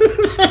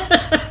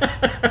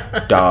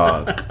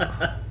 Dog.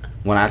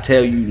 When I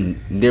tell you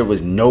there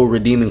was no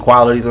redeeming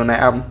qualities on that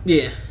album.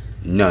 Yeah.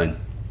 None.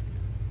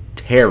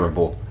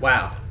 Terrible.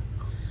 Wow.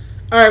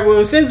 Alright,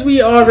 well, since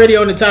we already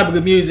on the topic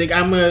of music,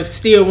 I'm going to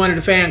steal one of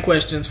the fan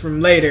questions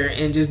from later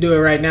and just do it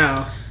right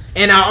now.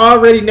 And I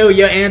already know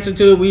your answer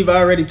to it. We've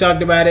already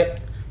talked about it.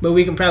 But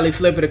we can probably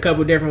flip it a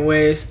couple different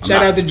ways.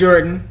 Shout out to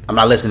Jordan. I'm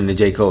not listening to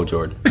J. Cole,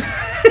 Jordan.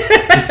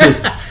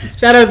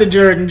 Shout out to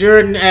Jordan.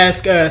 Jordan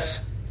asked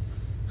us,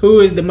 who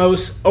is the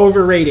most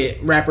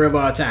overrated rapper of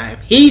all time?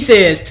 He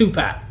says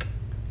Tupac.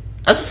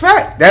 That's a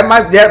fact. That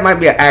might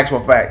be an actual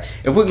fact.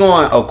 If we're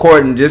going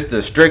according just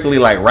to strictly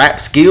like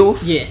rap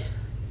skills, yeah,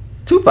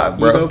 Tupac,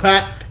 bro. You go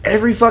Pac?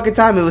 Every fucking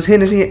time it was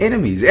Hennessy and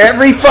Enemies.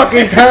 Every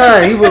fucking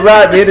time he would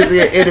rap Hennessy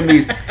and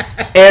Enemies.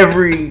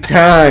 Every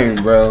time,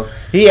 bro.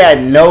 He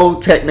had no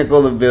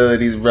technical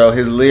abilities, bro.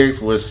 His lyrics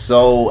were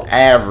so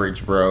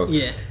average, bro.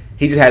 Yeah.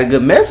 He just had a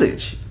good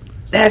message.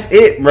 That's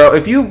it, bro.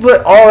 If you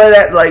put all of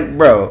that, like,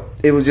 bro,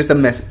 it was just a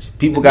message.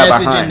 People got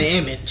behind. Message and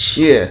the image.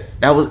 Yeah,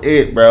 that was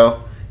it,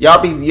 bro.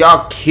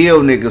 Y'all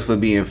kill niggas for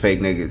being fake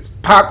niggas.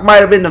 Pac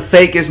might have been the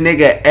fakest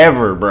nigga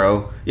ever,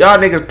 bro. Y'all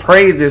niggas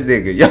praise this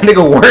nigga. Y'all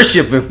nigga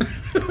worship him.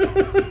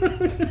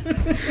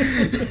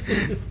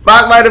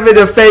 Pac might have been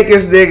the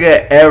fakest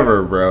nigga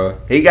ever, bro.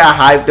 He got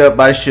hyped up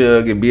by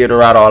Suge and being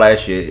around all that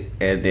shit.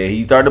 And then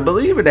he started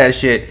believing that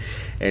shit.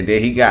 And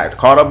then he got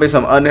caught up in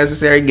some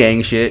unnecessary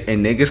gang shit.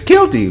 And niggas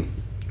killed him.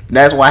 And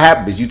that's what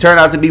happens. You turn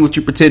out to be what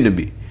you pretend to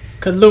be.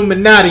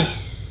 Illuminati.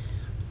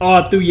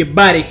 All through your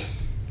body.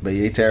 But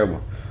yeah,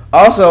 terrible.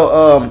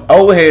 Also,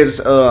 old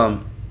heads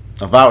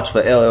vouch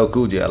for LL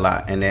Cool J a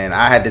lot. And then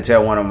I had to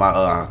tell one of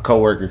my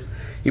coworkers.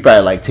 He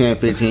probably like 10,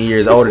 15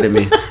 years older than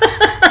me.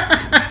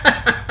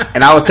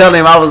 And I was telling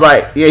him, I was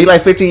like, yeah, he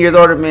like 15 years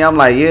older than me. I'm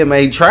like, yeah,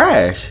 man, he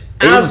trash.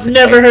 I've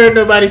never heard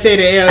nobody say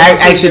that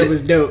LL Cool J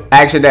was dope.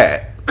 Action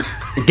that.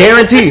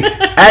 Guarantee.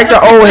 Ask an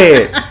old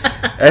head.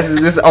 This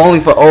is only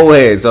for old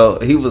heads. So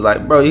he was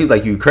like, bro, he's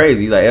like, you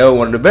crazy. He's like, L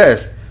one of the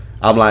best.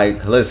 I'm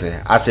like, listen.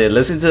 I said,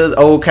 listen to his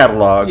old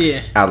catalog.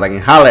 Yeah. I was like,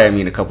 and holler at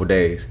me in a couple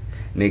days.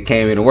 And he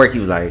came into work. He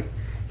was like,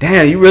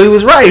 damn, you really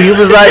was right. He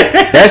was like,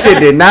 that shit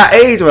did not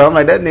age well. I'm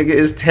like, that nigga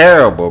is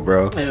terrible,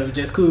 bro. It was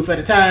just cool for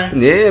the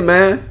times. Yeah,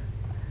 man.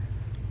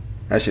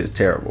 That shit's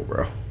terrible,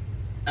 bro.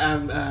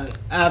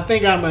 I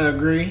think I'm going to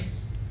agree.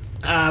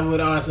 I would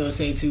also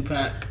say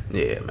Tupac.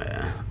 Yeah,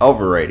 man.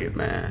 Overrated,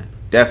 man.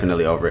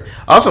 Definitely overrated.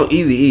 Also,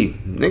 Eazy-E.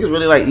 Niggas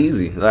really like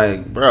Eazy.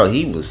 Like, bro,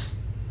 he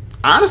was...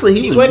 Honestly,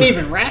 he wasn't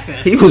even rapping.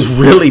 He was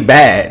really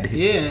bad.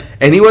 Yeah.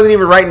 And he wasn't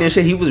even writing this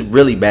shit. He was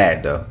really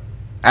bad, though.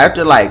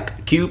 After,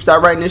 like, Cube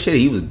started writing this shit,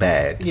 he was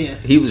bad. Yeah.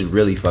 He was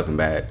really fucking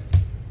bad.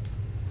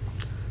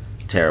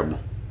 Terrible.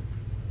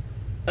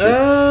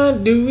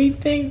 Do we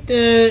think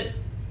that...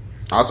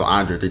 Also,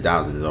 Andre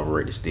 3000 is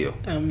overrated still.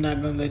 I'm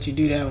not going to let you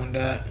do that one,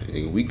 Doc.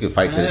 We can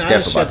fight to the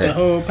death about that. Shut the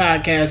whole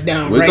podcast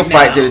down we can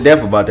fight to the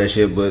death about that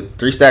shit, but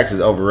 3 Stacks is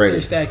overrated.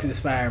 3 Stacks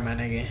is fire, my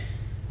nigga.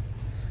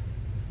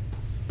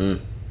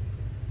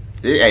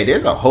 Hey,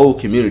 there's a whole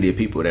community of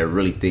people that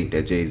really think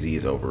that Jay-Z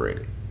is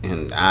overrated.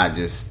 And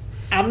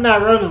I'm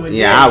not rolling with Jay.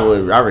 Yeah,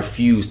 I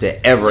refuse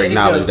to ever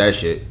acknowledge that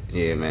shit.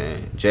 Yeah,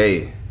 man.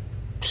 Jay,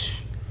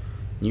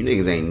 you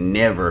niggas ain't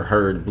never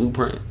heard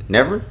Blueprint.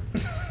 Never?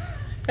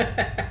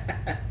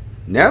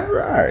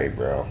 Never? Alright,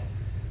 bro.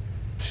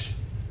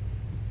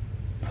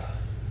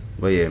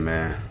 But yeah,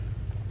 man.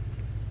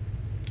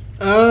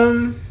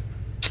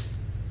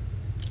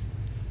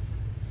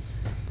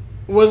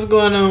 What's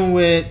going on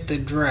with the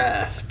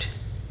draft?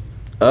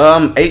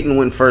 Ayton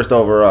went first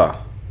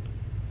overall.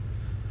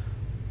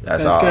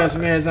 That's all. That's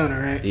from Arizona,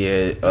 right?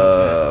 Yeah.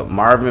 Okay.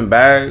 Marvin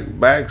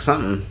Bag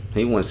something.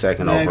 He went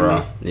second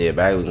overall. Yeah,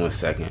 Bagley went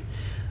second.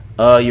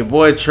 Your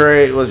boy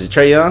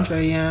Trae Young?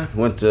 Trae Young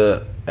went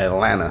to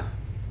Atlanta.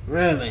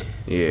 Really?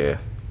 Yeah.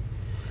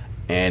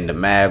 And the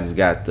Mavs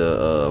got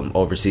the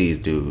overseas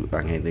dude.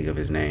 I can't think of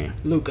his name.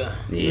 Luka.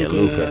 Yeah,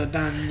 Luka.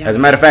 As a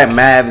matter of fact,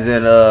 Mavs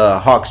and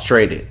Hawks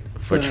traded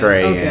for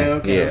Trae.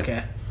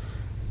 Okay.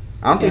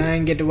 I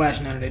didn't get to watch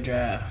none of the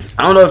draft.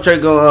 I don't know if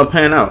Trae gonna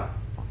pan out.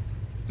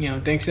 You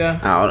don't think so?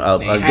 I don't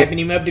They hyping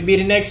him up to be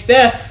the next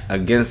Steph.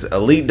 Against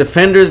elite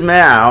defenders,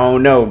 man, I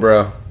don't know,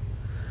 bro.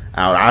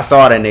 I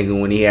saw that nigga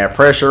when he had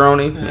pressure on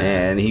him,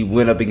 and he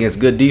went up against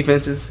good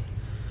defenses,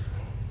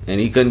 and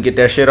he couldn't get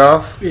that shit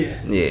off.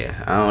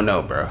 Yeah, I don't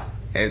know, bro.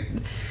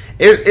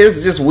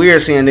 It's just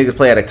weird seeing niggas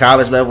play at a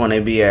college level and they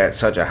be at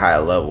such a high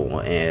level,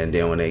 and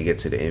then when they get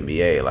to the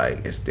NBA,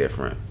 like, it's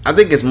different. I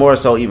think it's more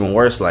so even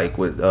worse, like,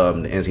 with the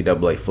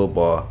NCAA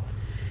football,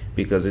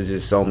 because there's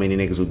just so many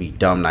niggas who be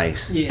dumb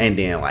nice, and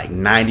then, like,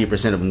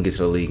 90% of them get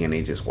to the league and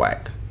they just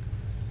whack.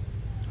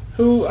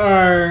 Who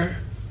are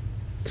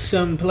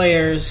some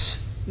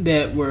players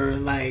that were,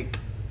 like,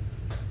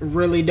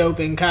 really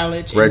dope in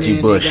college Reggie and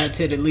then Bush. they got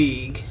to the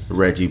league?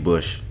 Reggie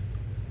Bush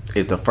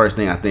is the first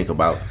thing I think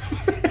about.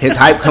 His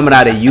hype coming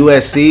out of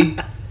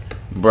USC,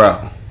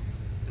 bro.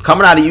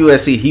 Coming out of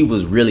USC, he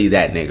was really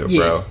that nigga,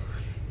 bro.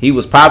 He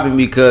was popping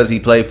because he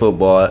played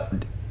football.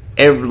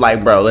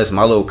 Bro, listen,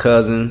 my little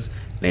cousins,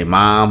 they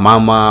mom, my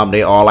mom,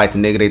 they all liked the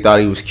nigga. They thought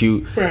he was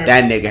cute. Right.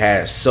 That nigga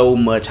had so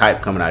much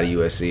hype coming out of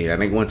USC. That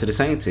nigga went to the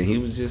Saints and he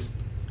was just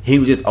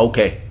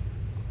okay.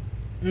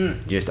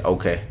 Just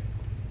okay.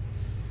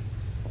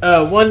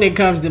 One that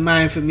comes to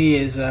mind for me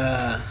is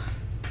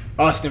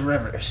Austin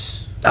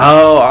Rivers.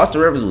 Oh,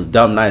 Austin Rivers was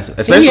dumb nice.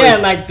 Especially, he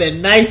had like the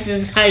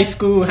nicest high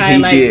school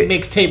highlight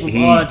mixtape of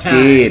all time.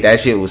 He did.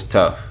 That shit was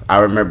tough. I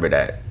remember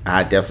that.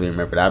 I definitely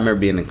remember that. I remember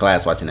being in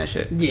class watching that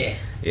shit.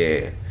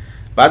 Yeah.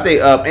 But I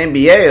think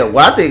NBA,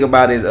 what I think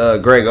about is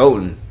Greg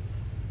Oden.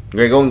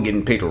 Greg Oden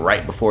getting picked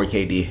right before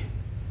KD.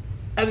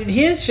 I mean,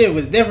 his shit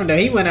was different though.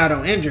 He went out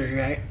on injury,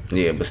 right?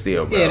 Yeah, but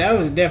still, bro. Yeah, that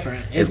was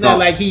different. It's not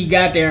like he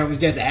got there and was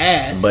just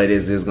ass. But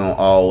it's just gonna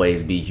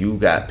always be you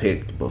got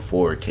picked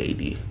before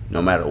KD,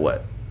 no matter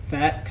what.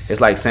 Facts.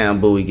 It's like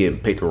Sam Bowie getting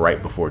picked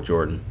right before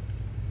Jordan.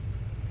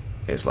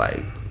 It's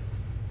like,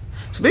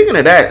 speaking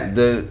of that,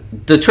 the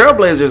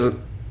Trailblazers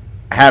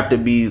have to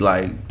be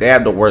like, they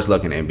have the worst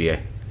luck in the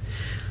NBA.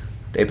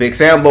 They picked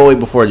Sam Bowie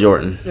before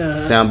Jordan.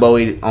 Sam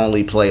Bowie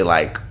only played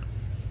like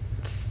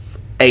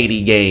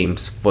 80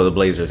 games for the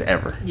Blazers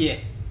ever. Yeah.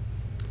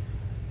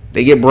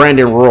 They get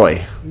Brandon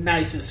Roy.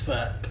 Nice as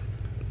fuck.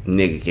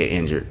 Nigga get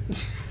injured.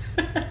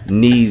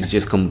 Knees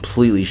just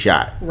completely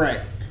shot. Right.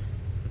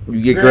 You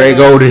get Greg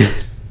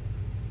Oden.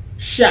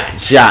 Shot.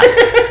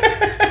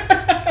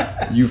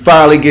 You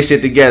finally get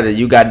shit together.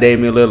 You got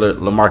Damian Lillard,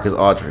 LaMarcus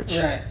Aldridge.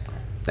 Right.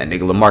 That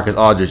nigga LaMarcus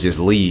Aldridge just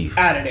leave.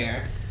 Out of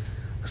there.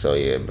 So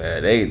yeah,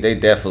 man. They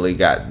definitely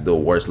got the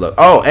worst luck.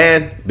 Oh,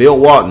 and Bill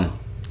Walton.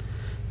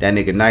 That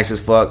nigga nice as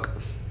fuck.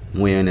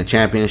 Win a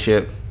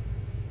championship.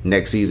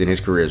 Next season his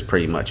career is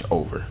pretty much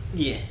over.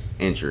 Yeah.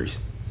 Injuries.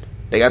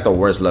 They got the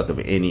worst luck of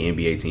any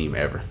NBA team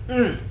ever.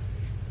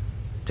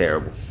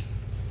 Terrible.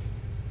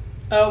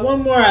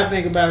 One more I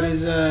think about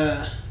is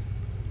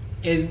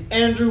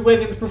Andrew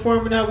Wiggins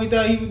performing how we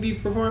thought he would be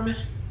performing?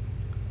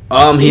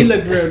 He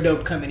looked real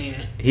dope coming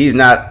in. He's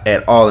not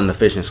at all an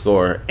efficient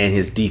scorer, and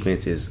his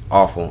defense is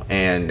awful.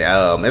 And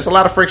there's a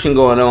lot of friction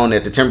going on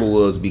at the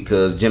Timberwolves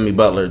because Jimmy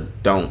Butler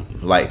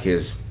don't like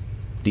his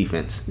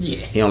defense. Yeah.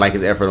 He don't like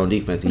his effort on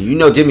defense. And you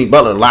know Jimmy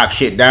Butler locks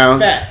shit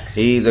down. Facts.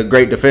 He's a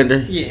great defender.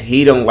 Yeah.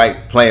 He don't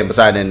like playing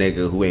beside that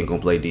nigga who ain't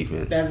gonna play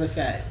defense. That's a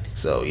fact.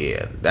 So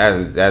yeah,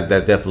 that's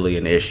definitely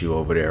an issue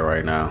over there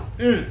right now.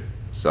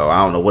 So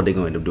I don't know what they're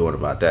gonna end up doing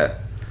about that.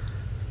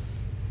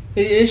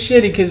 It's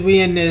shitty because we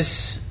in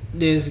this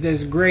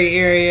gray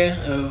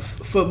area of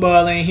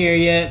football ain't here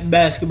yet.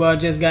 Basketball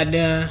just got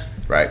done.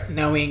 Right.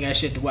 Now we ain't got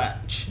shit to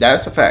watch.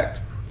 That's a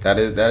fact. That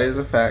is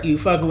a fact. You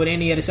fucking with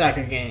any of the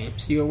soccer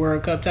games? You a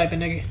World Cup type of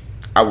nigga?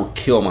 I would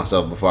kill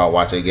myself before I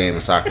watch a game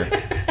of soccer.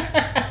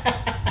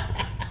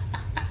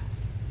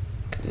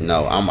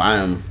 No, I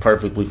am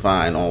perfectly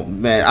fine. Oh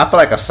man, I feel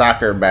like a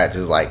soccer match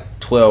is like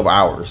 12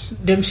 hours.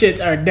 Them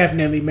shits are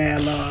definitely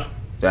mad long.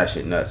 That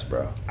shit nuts,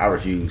 bro. I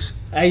refuse.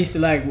 I used to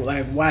like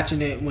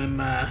watching it when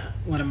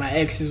one of my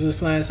exes was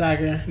playing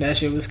soccer. That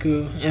shit was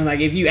cool. And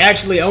like if you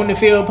actually own the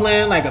field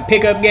playing like a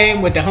pickup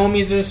game with the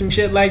homies or some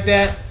shit like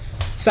that,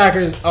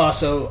 soccer's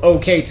also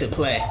okay to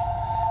play.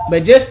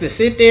 But just to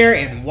sit there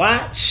and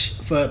watch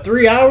for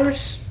 3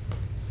 hours,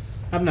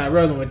 I'm not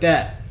rolling with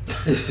that.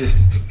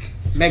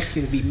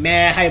 Mexicans be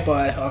mad hype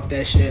off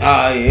that shit.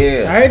 Oh,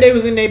 yeah. I heard they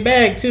was in their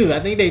bag, too. I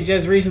think they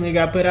just recently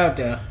got put out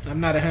there. I'm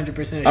not 100%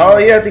 sure. Oh,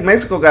 yeah. I think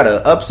Mexico got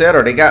an upset,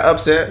 or they got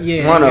upset.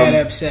 Yeah, One they of got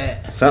them.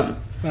 upset. Something.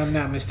 If I'm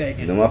not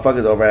mistaken. The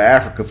motherfuckers over in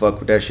Africa fuck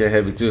with that shit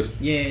heavy, too.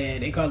 Yeah,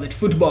 they call it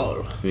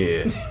football.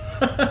 Yeah.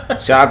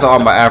 Shout out to all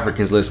my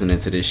Africans listening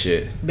to this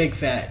shit. Big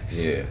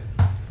facts. Yeah.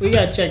 We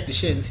gotta check the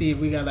shit and see if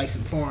we got like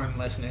some foreign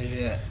listeners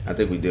yet. I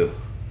think we do.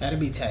 That'd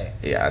be tight.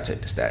 Yeah, I'll check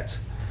the stats.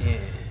 Yeah.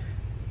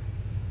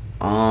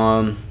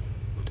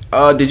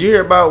 Did you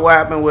hear about what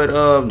happened with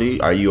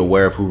are you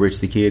aware of who Rich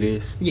the Kid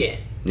is? Yeah.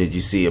 Did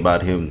you see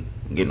about him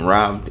getting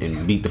robbed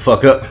and beat the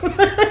fuck up?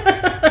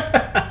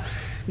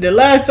 The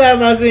last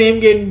time I seen him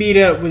getting beat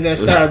up was at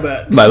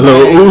Starbucks. By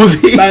Lil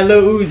Uzi? By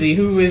Lil Uzi,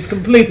 who was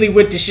completely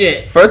with the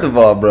shit. First of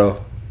all,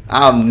 bro,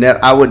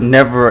 I would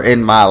never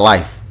in my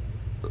life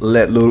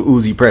let Lil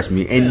Uzi press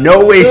me. In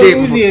no way, shape,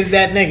 or form. Uzi is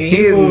that nigga. He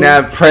is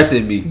not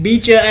pressing me.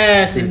 Beat your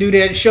ass and do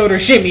that shoulder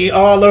shimmy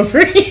all over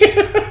you.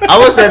 I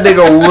wish that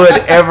nigga would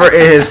ever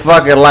in his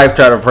fucking life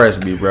try to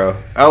press me, bro.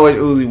 I wish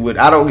Uzi would.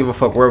 I don't give a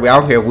fuck where we. I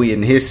don't care if we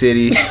in his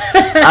city.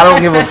 I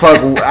don't give a fuck.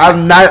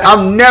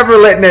 I'm never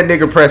letting that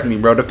nigga press me,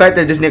 bro. The fact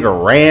that this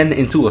nigga ran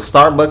into a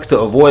Starbucks to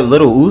avoid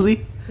Little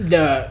Uzi.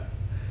 Duh.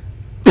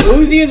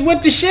 Uzi is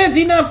with the shits.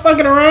 He not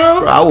fucking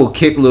around. Bro, I will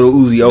kick Little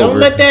Uzi over. Don't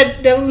let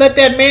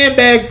that man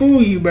bag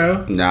fool you,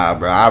 bro. Nah,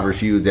 bro. I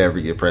refuse to ever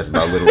get pressed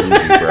by Little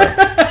Uzi, bro.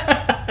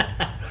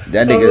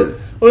 That nigga.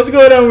 What's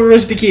going on with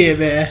Rich the Kid,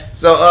 man?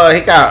 So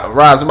he got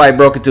robbed. Somebody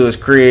broke into his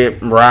crib,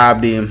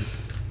 robbed him,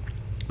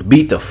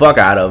 beat the fuck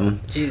out of him.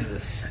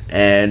 Jesus.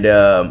 And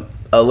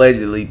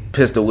allegedly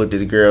pistol whipped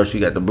his girl. She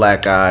got the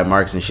black eye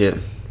marks and shit.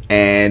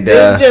 And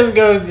this just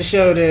goes to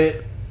show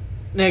that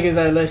niggas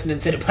are listening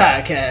to the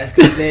podcast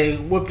because they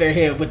whooped their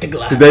head with the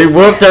Glock. They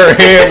whooped her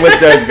head with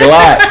the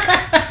Glock.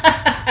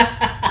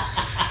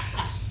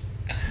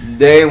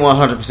 They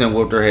 100%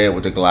 whooped her head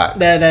with the Glock.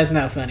 That's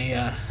not funny,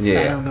 y'all.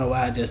 Yeah. I don't know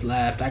why I just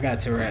laughed. I got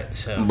Tourette's,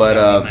 so but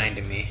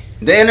reminded me.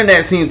 The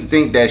internet seems to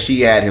think that she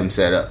had him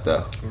set up,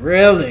 though.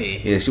 Really?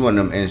 Yeah, she one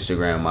of them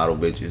Instagram model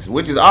bitches,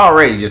 which is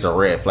already just a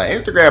red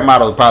flag. Instagram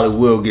models probably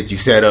will get you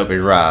set up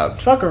and robbed.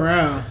 Fuck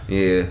around.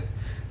 Yeah.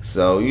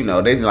 So, you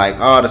know, they like,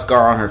 oh, the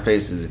scar on her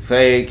face is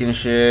fake and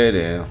shit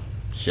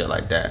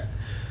like that.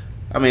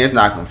 I mean, it's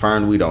not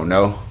confirmed. We don't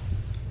know.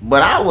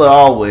 But I would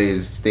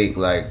always think,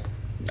 like,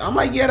 I'm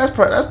like, yeah,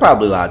 that's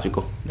probably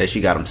logical that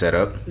she got him set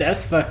up.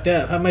 That's fucked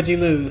up. How much you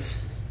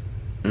lose?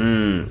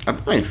 I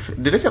think,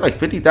 did they say like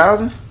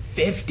 $50,000?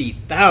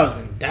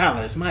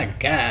 $50,000. My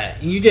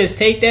God. You just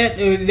take that?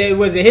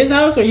 Was it his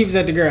house or he was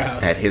at the girl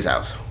house? At his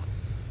house.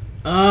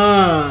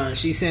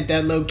 She sent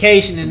that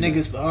location and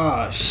niggas.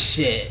 Oh,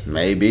 shit.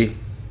 Maybe.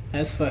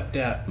 That's fucked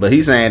up. But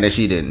he's saying that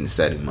she didn't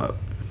set him up.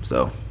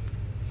 So.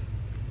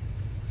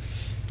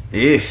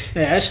 Yeah,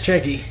 that's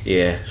tricky.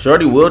 Yeah.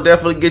 Shorty will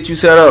definitely get you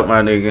set up,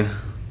 my nigga.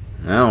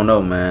 I don't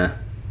know, man.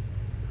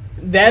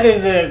 That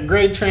is a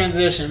great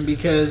transition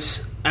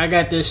because I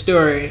got this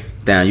story.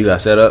 Damn, you got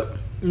set up?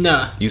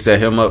 Nah. You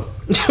set him up?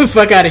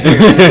 Fuck out of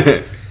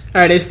here.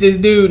 Alright, it's this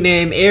dude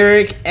named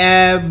Eric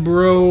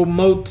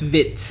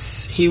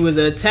Abromotvitz. He was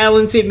a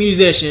talented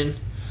musician.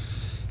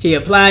 He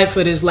applied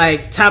for this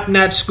like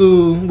top-notch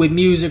school with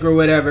music or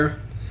whatever.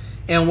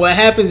 And what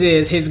happens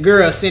is his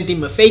girl sent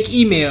him a fake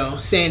email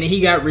saying that he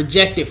got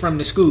rejected from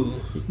the school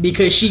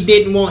because she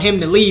didn't want him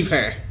to leave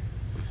her.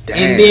 Damn.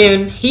 And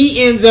then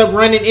he ends up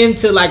running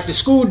into like the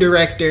school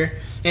director,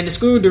 and the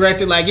school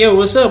director like, yo,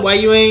 what's up? Why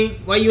you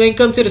ain't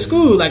come to the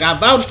school? Like, I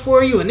vouched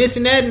for you and this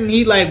and that. And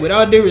he like, with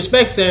all due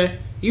respect, sir,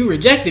 you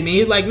rejected me.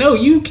 He's like, no,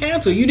 you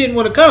canceled. You didn't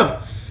want to come.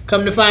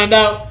 Come to find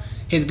out,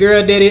 his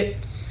girl did it.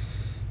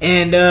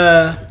 And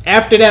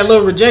after that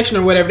little rejection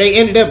or whatever, they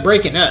ended up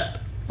breaking up.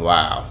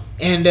 Wow.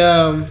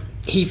 And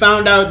he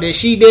found out that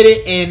she did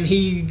it, and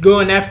he's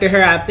going after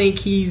her. I think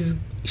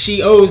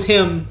she owes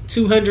him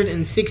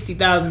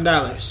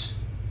 $260,000.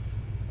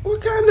 What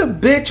kind of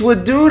bitch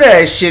would do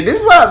that shit?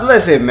 This is what.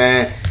 Listen,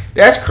 man,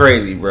 that's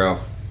crazy, bro.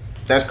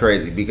 That's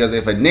crazy because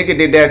if a nigga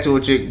did that to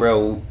a chick,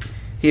 bro,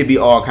 he'd be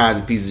all kinds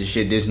of pieces of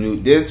shit.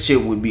 This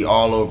shit would be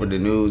all over the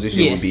news. This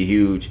shit would be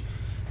huge.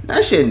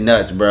 That shit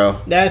nuts,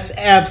 bro. That's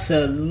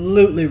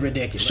absolutely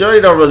ridiculous.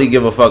 Shorty don't really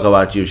give a fuck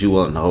about you if she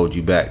willing to hold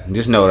you back.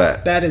 Just know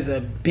that. That is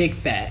a big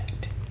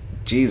fact.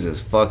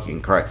 Jesus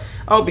fucking Christ.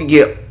 I hope you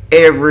get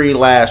every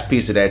last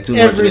piece of that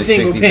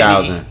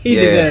 $260,000 he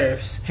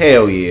deserves.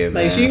 Hell yeah,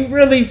 man. Like, she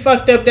really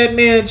fucked up that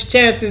man's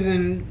chances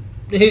and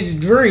his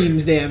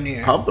dreams damn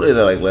near. Hopefully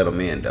they like let him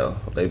in though.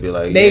 They be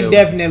like, they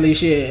definitely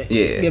should.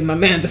 Yeah, give my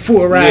man a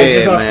full ride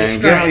just off the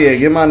strength.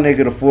 Give my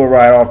nigga the full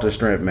ride off the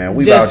strength, man.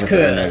 We vouching for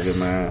that nigga,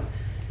 man.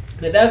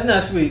 But that's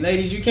not sweet,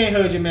 ladies. You can't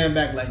hold your man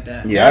back like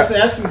that. Yeah,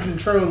 that's some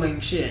controlling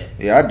shit.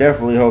 Yeah, I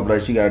definitely hope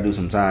like she got to do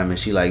some time and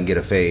she like get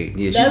a fade.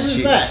 Yeah, that's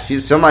a fact.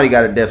 Somebody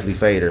got to definitely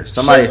fade her.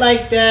 Somebody shit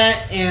like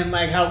that, and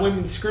like how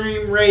women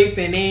scream rape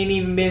and they ain't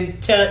even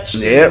been touched.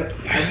 Yep,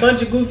 a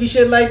bunch of goofy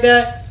shit like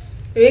that.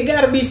 It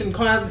got to be some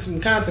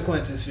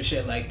consequences for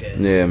shit like this.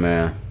 Yeah,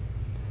 man.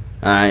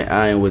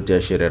 I ain't with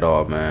that shit at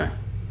all, man.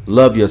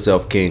 Love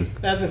yourself, King.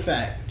 That's a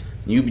fact.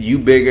 You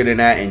bigger than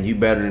that, and you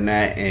better than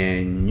that,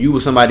 and you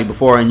was somebody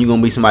before, and you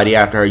gonna be somebody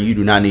after her. You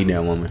do not need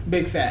that woman.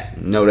 Big fact.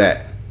 Know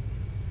that.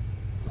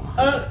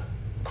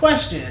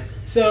 Question.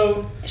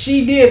 So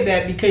she did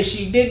that because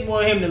she didn't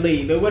want him to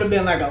leave. It would have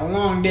been like a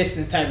long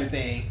distance type of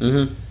thing.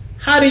 Mm-hmm.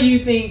 How do you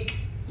think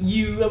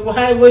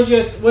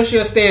what's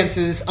your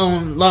stances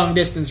on long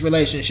distance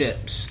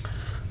relationships?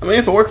 I mean,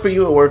 if it worked for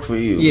you, it worked for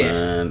you. Yeah.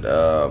 And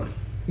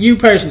you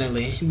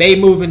personally, they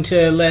moving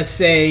to, let's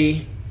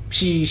say,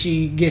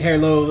 she get her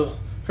little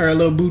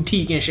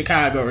boutique in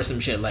Chicago or some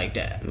shit like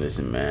that.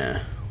 Listen,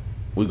 man,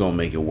 we gonna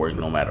make it work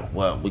no matter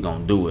what. We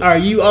gonna do it. Are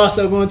you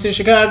also going to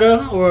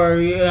Chicago,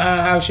 or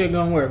how shit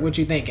gonna work? What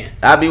you thinking?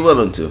 I'd be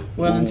willing to.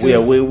 Yeah,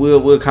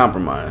 we'll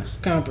compromise.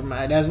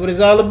 Compromise. That's what it's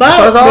all about. That's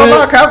what it's all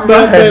about.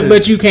 Compromise.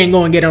 But you can't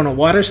go and get on a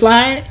water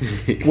slide.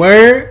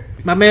 Word.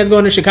 My man's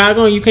going to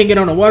Chicago and you can't get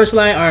on a water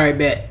slide? Alright,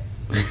 bet.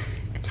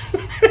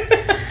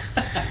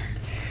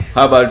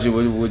 How about you?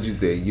 What'd you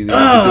think? You think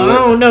I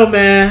don't know,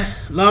 man.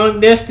 Long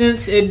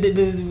distance,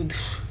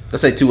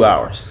 let's say 2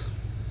 hours.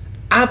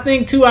 I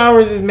think 2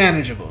 hours is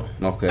manageable.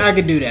 Okay. I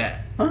could do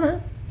that. Okay.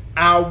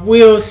 I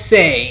will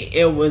say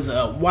it was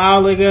a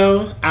while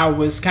ago. I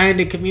was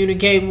kind of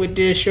communicating with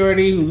this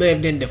shorty who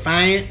lived in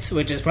Defiance,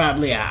 which is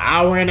probably an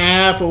hour and a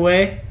half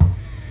away.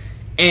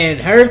 And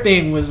her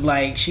thing was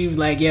like, she was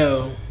like,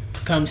 yo,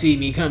 come see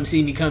me, come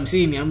see me, come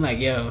see me. I'm like,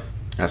 yo,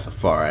 that's a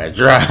far ass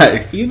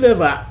drive. you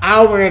live an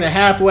hour and a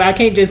half away. I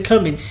can't just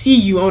come and see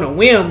you on a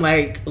whim.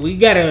 Like, you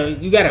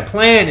gotta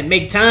plan and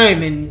make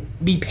time and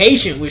be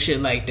patient with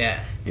shit like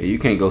that. Yeah, you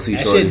can't go see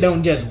that shorty. Shit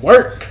don't just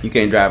work. You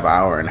can't drive an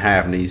hour and a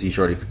half and then you see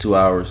shorty for 2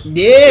 hours.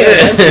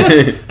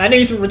 Yeah, I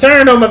need some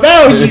return on my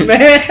value,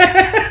 man.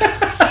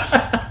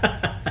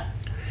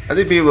 I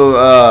think people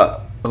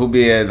who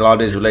be in long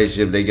distance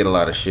relationship, they get a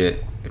lot of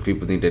shit. And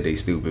people think that they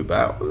stupid.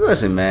 But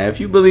listen, man, if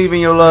you believe in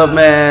your love,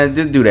 man,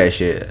 just do that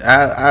shit.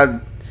 I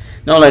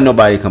don't let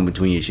nobody come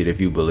between your shit if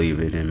you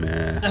believe in it,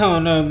 man. I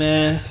don't know,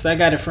 man. So I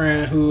got a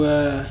friend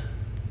who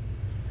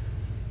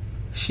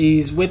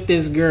she's with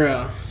this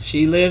girl.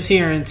 She lives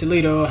here in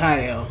Toledo,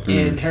 Ohio,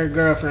 and her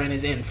girlfriend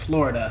is in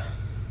Florida.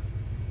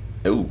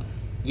 Ooh.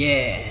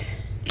 Yeah.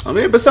 I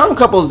mean, but some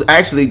couples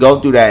actually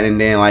go through that,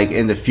 and then, like,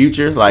 in the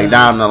future, like,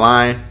 down the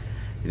line,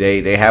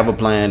 they have a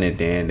plan, and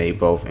then they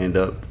both end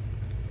up,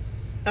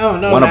 I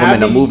don't know. One of them in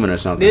the movement or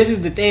something. This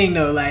is the thing,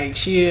 though. Like,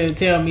 she'll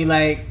tell me,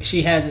 like,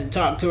 she hasn't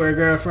talked to her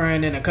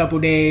girlfriend in a couple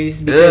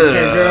days because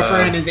her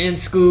girlfriend is in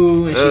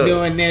school and she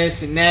doing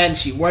this and that and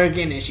she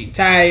working and she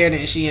tired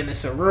and she in a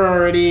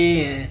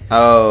sorority and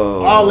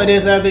all of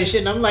this other shit.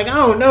 And I'm like, I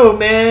don't know,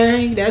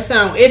 man. That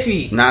sound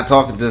iffy. Not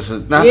talking to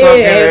not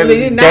talking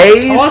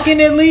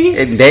at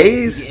least in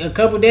days, a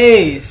couple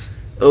days.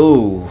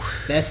 Ooh,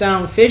 that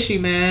sound fishy,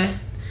 man.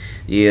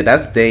 Yeah,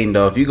 that's the thing,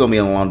 though. If you're going to be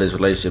in a long-distance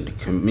relationship,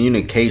 the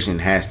communication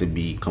has to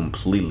be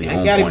completely on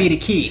point. It got to be the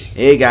key.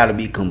 It got to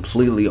be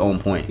completely on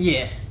point.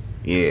 Yeah.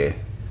 Yeah.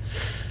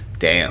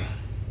 Damn.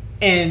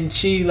 And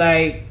she,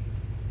 like,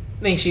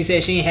 I think she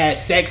said she ain't had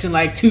sex in,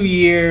 like, 2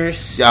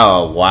 years.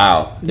 Oh,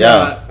 wow.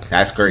 Yeah.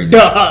 That's crazy.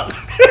 Dog.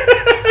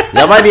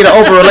 Y'all might need an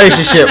open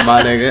relationship,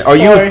 my nigga.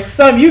 Or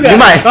some, you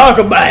got to talk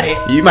about it.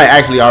 You might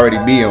actually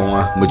already be in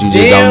one, but you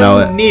just don't know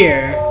it.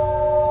 Near.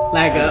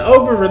 Like, an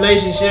open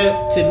relationship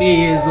to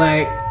me is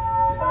like,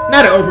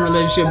 not an open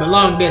relationship, but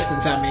long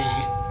distance, I mean.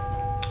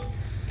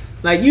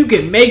 Like, you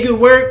can make it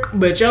work,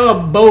 but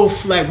y'all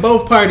both, like,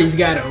 both parties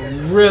gotta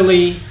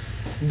really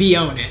be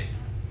on it.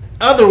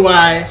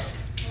 Otherwise,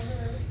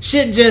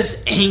 shit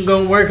just ain't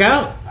gonna work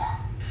out.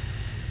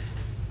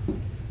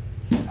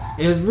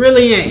 It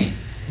really ain't.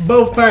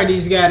 Both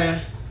parties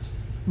gotta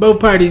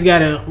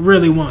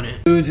really want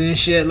it. Dudes and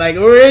shit, like,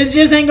 or it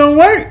just ain't gonna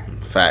work.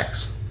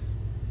 Facts.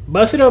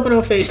 Bust it open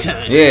on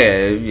FaceTime.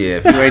 Yeah.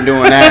 If you ain't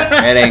doing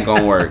that, it ain't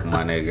gonna work,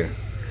 my nigga.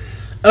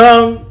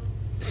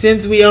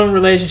 Since we own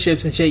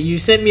relationships and shit, you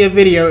sent me a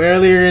video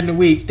earlier in the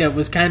week that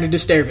was kind of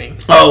disturbing.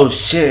 Oh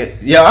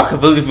shit! Yo, I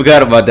completely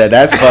forgot about that.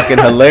 That's fucking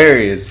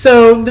hilarious.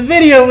 So the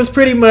video was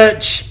pretty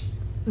much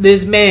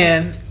this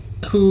man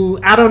who,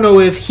 I don't know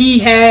if he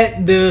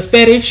had the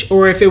fetish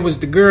or if it was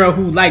the girl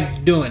who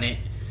liked doing it.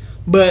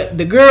 But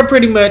the girl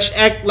pretty much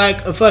act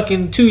like a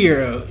fucking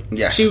 2-year-old.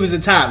 Yes. She was a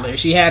toddler.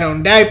 She had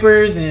on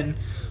diapers and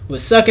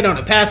was sucking on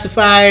a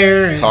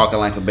pacifier. And talking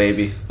like a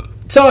baby.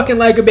 Talking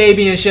like a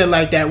baby and shit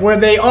like that. Were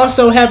they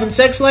also having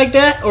sex like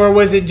that? Or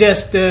was it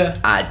just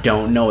I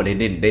don't know. They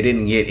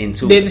didn't get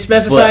into it. Didn't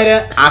specify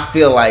that? I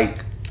feel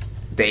like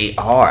they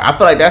are. I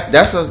feel like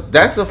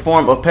that's a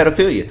form of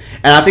pedophilia.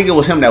 And I think it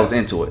was him that was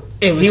into it.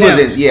 It was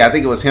him. I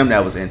think it was him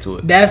that was into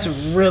it. That's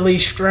really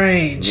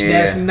strange. Yeah.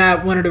 That's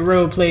not one of the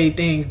role play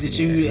things that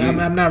you...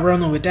 I'm not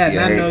rolling with that.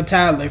 Not no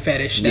toddler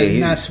fetish. That's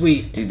not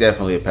sweet. He's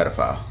definitely a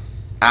pedophile.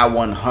 I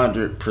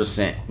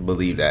 100%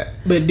 believe that.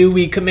 But do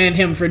we commend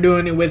him for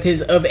doing it with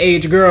his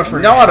of-age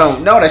girlfriend? No, I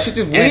don't. No, that shit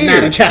just weird. And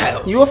not a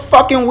child. You a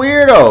fucking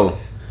weirdo.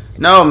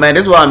 No, man,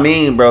 this is what I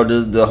mean, bro.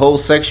 The whole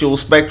sexual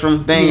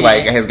spectrum thing,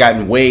 like, has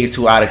gotten way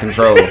too out of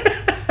control.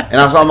 And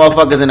I saw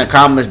motherfuckers in the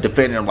comments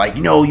defending them, like,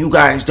 no, you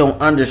guys don't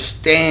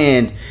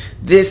understand.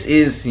 This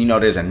is,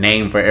 there's a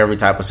name for every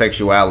type of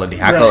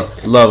sexuality. I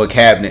could love a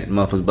cabinet. And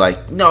motherfuckers be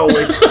like, no,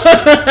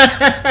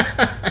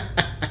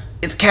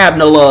 it's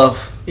cabinet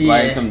love. Yeah.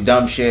 Like some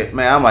dumb shit.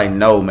 Man, I'm like,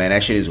 no, man,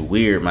 that shit is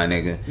weird, my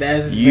nigga.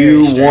 That's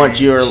you want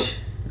your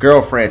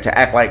girlfriend to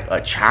act like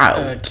a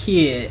child. A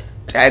kid.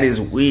 That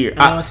is weird.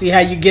 I don't see how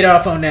you get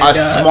off on that. A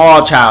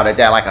small child at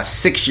that, like a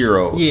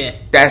 6-year-old. Yeah.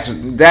 That's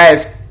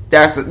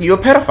you're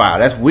a pedophile.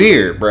 That's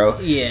weird, bro.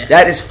 Yeah.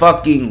 That is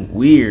fucking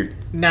weird.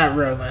 Not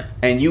rolling.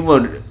 And you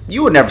would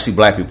never see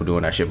black people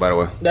doing that shit, by the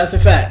way. That's a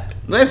fact.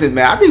 Listen,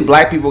 man, I think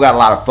black people got a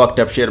lot of fucked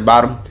up shit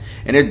about them.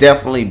 And there's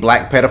definitely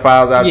black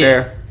pedophiles out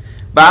there.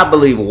 But I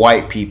believe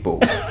white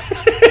people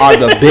are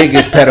the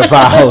biggest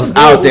pedophiles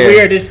out there.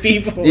 Weirdest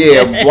people.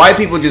 Yeah, white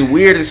people just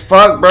weird as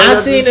fuck, bro. I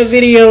seen a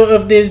video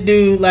of this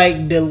dude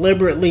like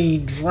deliberately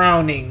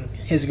drowning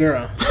his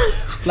girl.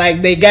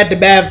 Like, they got the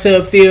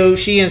bathtub filled,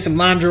 she in some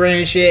lingerie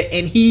and shit,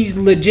 and he's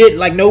legit,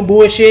 like, no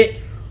bullshit,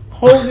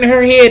 holding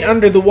her head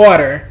under the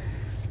water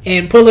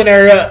and pulling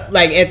her up.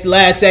 Like, at the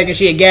last second,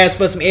 she had gasped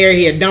for some air,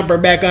 he had dump her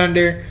back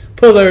under,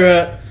 pull her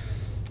up.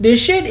 This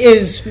shit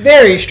is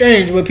very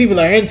strange what people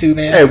are into,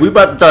 man. Hey, we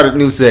about to start a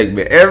new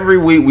segment. Every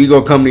week we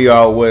gonna come to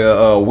y'all with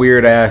a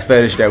weird ass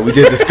fetish that we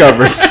just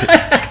discovered.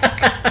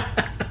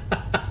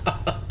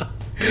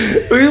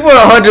 We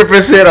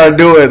 100% are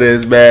doing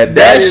this, man.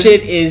 That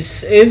shit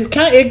is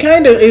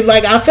kind of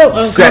like, I felt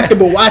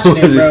uncomfortable watching it,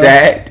 bro. Was it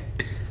sad?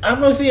 I'm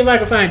gonna see if I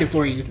can find it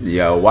for you.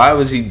 Yo, why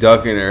was he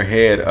ducking her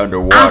head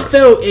underwater? I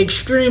felt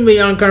extremely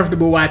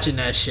uncomfortable watching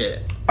that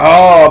shit.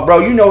 Oh, bro,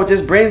 you know what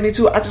this brings me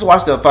to? I just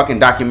watched a fucking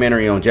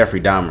documentary on Jeffrey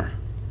Dahmer.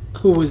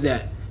 Who was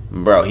that?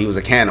 Bro, he was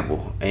a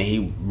cannibal, and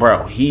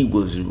he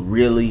was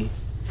really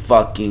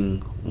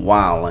fucking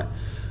wildin'.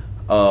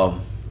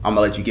 I'm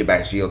gonna let you get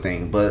back to your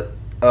thing, but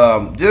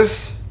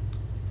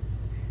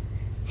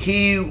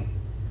he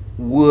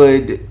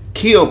would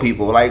kill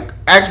people. Like,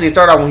 actually, it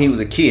started out when he was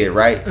a kid,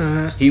 right?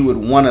 Uh-huh. He would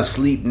want to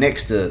sleep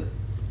next to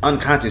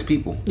unconscious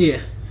people. Yeah.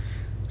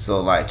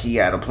 So, like, he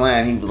had a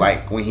plan. He was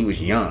like, when he was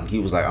young, he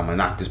was like, I'm gonna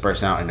knock this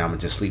person out and I'm gonna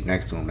just sleep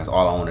next to him. That's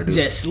all I want to do.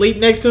 Just sleep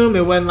next to him?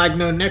 It wasn't like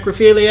no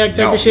necrophiliac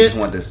type of shit? No, he just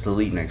wanted to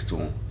sleep next to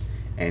him.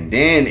 And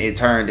then it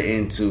turned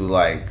into,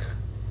 like,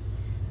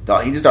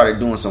 he just started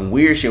doing some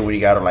weird shit when he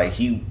got, like,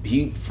 he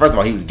first of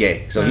all, he was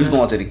gay. So he was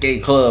going to the gay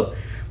club,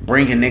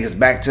 bringing niggas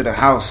back to the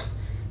house,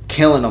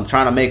 killing them,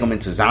 trying to make them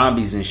into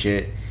zombies and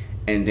shit.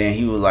 And then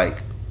he would,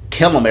 like,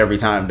 kill them every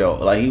time, though.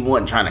 Like, he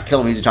wasn't trying to kill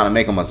them, he was just trying to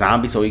make them a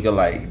zombie so he could,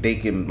 like, they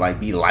can, like,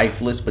 be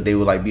lifeless, but they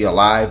would, like, be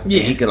alive. Yeah.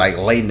 And he could, like,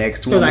 lay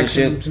next to him, like, and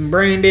shit. Some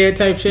brain dead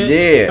type shit?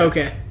 Yeah.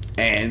 Okay.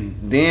 And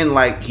then,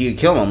 like, he'd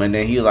kill them, and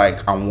then he,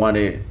 like, I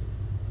wanted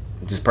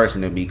this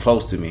person to be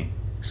close to me.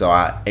 So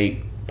I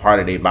ate part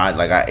of their body.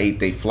 Like, I ate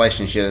their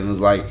flesh and shit, and it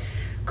was, like,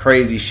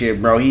 crazy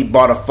shit, bro. He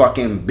bought a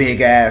fucking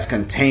big ass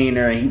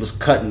container and he was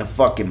cutting the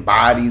fucking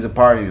bodies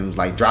apart and was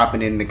like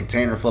dropping it in the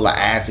container full of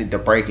acid to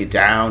break it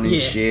down and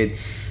shit.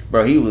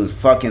 Bro, he was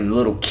fucking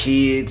little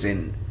kids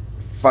and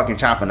fucking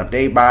chopping up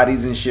their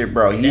bodies and shit,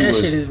 bro. That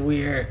shit is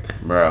weird.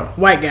 Bro.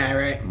 White guy,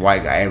 right?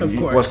 White guy. Of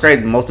course. What's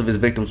crazy, most of his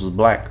victims was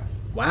black.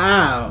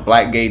 Wow.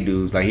 Black gay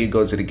dudes. Like, he'd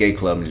go to the gay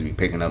club and just be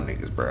picking up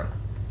niggas, bro.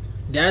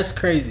 That's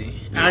crazy.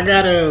 Yeah. I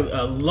got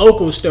a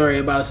local story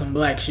about some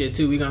black shit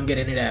too. We gonna get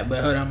into that,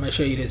 but hold on, I'm gonna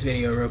show you this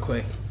video real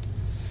quick.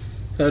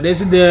 So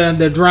this is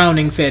the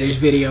drowning fetish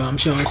video I'm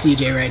showing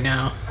CJ right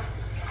now.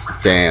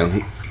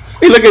 Damn.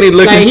 He looking like, to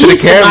the camera.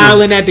 He's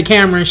smiling at the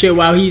camera and shit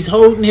while he's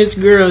holding his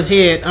girl's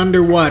head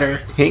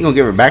underwater. He ain't gonna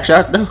give her back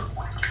shots though?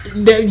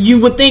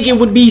 You would think it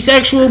would be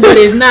sexual, but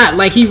it's not.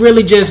 Like, he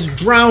really just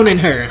drowning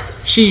her.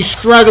 She's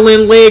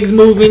struggling, legs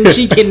moving,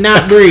 she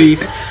cannot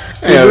breathe.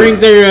 He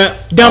brings her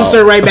up, dumps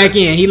her right back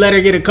in. He let her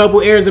get a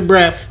couple airs of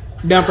breath,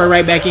 dump her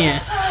right back in.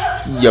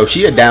 Yo,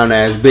 she a down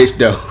ass bitch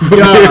though.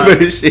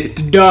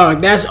 Dog,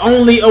 that's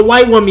only a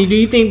white woman. Do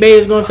you think Bay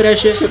is going for that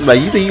shit?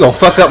 Like, you think you gonna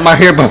fuck up my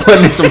hair by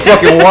putting in some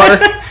fucking water?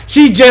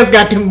 She just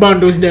got them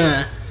bundles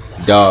done.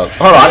 Dog,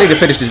 hold on, I need to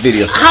finish this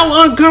video.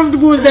 How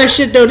uncomfortable is that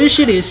shit though? This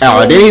shit is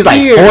so then he's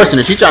like weird. Forcing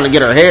her. She trying to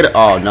get her head.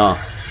 Oh no.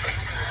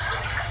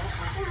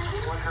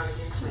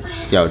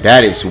 Yo,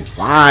 that is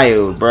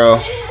wild, bro.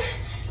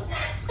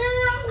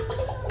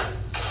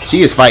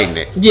 She is fighting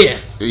it. Yeah.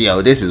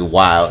 Yo, this is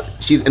wild.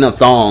 She's in a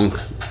thong,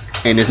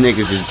 and this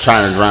nigga's just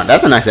trying to drown.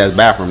 That's a nice ass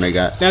bathroom they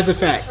got. That's a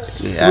fact.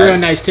 Yeah, real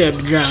nice tub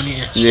to drown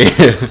in. Yeah.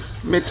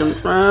 Bitch, I'm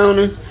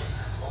drowning.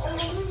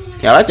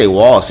 Yeah, I like their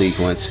wall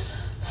sequence.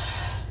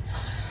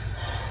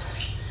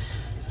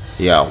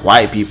 Yeah,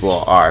 white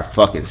people are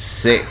fucking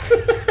sick.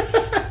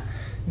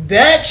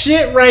 That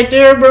shit right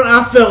there, bro,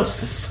 I felt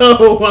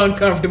so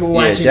uncomfortable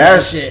watching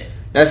that shit.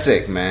 That's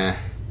sick, man.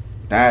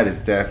 That is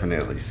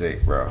definitely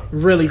sick, bro.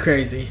 Really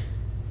crazy.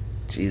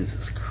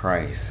 Jesus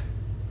Christ.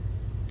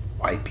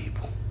 White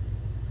people.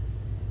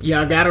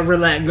 Y'all gotta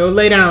relax. Go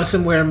lay down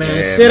somewhere, man.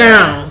 Yeah, sit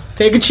down.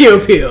 Take a chill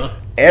pill.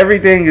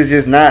 Everything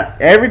is not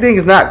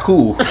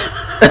cool.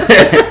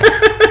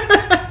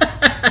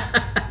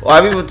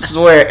 White people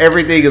swear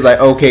everything is like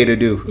okay to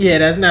do. Yeah,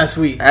 that's not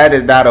sweet. That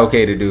is not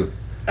okay to do.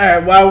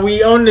 Alright, while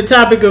we on the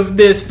topic of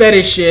this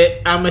fetish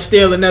shit, I'ma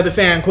steal another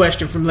fan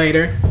question from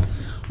later.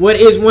 What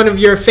is one of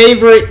your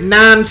favorite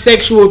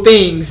non-sexual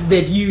things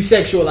that you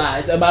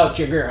sexualize about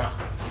your girl?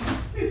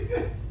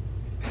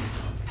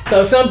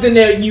 So something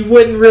that you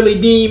wouldn't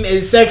really deem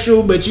as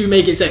sexual, but you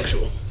make it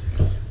sexual.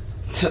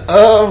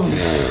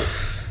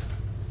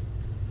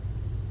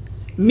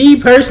 Me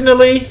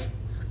personally,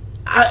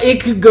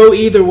 it could go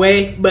either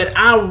way, but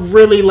I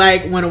really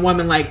like when a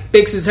woman like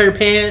fixes her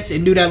pants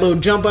and do that little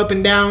jump up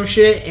and down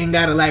shit and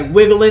gotta like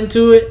wiggle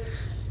into it.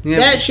 Yeah.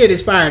 That shit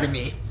is fire to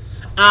me.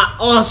 I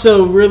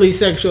also really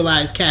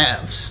sexualize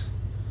calves.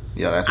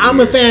 Yeah, that's I'm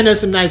a fan of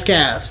some nice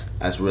calves.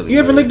 That's really You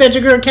ever looked at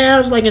your girl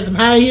calves like in some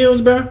high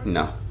heels, bro?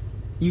 No.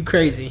 You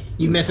crazy.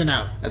 You missing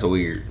out. That's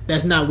weird.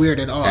 That's not weird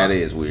at all. That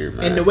is weird,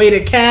 man. And the way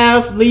the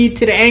calf lead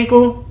to the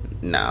ankle.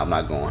 Nah, I'm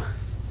not going.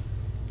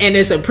 and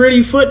it's a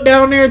pretty foot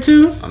down there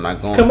too. I'm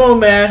not going. Come on,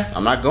 man.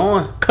 I'm not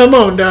going. Come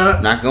on,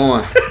 dog. Not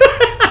going.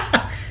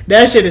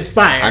 That shit is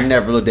fire. I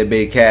never looked at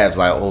big calves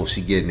like, oh,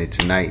 she getting it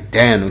tonight.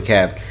 Damn, them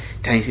calves.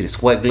 Damn, you see the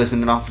sweat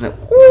glistening off of them.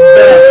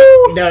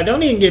 No,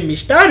 don't even get me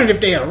started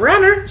if they a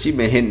runner. She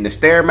been hitting the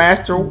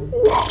Stairmaster.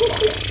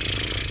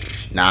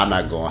 Nah, I'm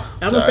not going.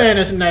 I'm a fan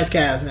of some nice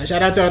calves, man.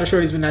 Shout out to all the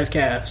shorties with nice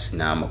calves.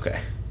 Nah, I'm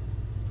okay.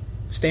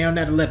 Stay on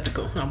that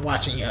elliptical. I'm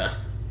watching y'all.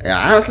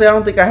 Yeah, honestly, I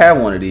don't think I have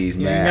one of these,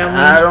 man.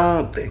 I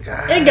don't think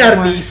I It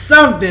gotta be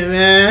something,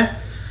 man.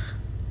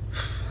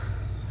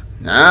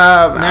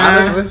 Nah,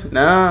 honestly,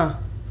 nah.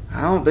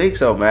 I don't think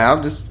so, man.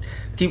 I'll just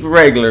keep it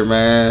regular,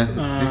 man.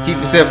 Just keep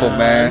it simple,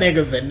 man.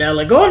 Nigga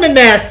vanilla. Go in the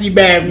nasty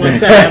bag one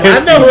time.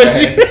 I know what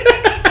you...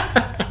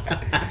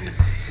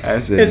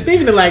 That's it. And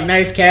speaking of like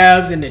nice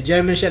calves and the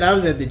gym and shit, I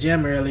was at the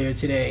gym earlier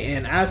today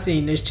and I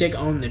seen this chick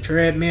on the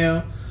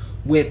treadmill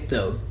with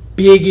the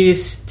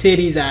biggest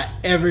titties I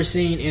ever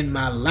seen in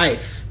my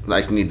life.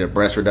 Like she need a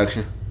breast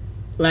reduction?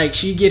 Like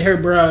she get her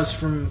bras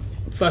from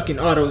fucking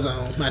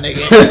AutoZone, my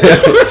nigga.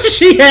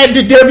 She had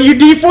the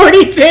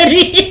WD-40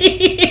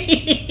 titties.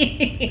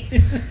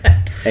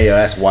 Hey, yo,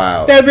 that's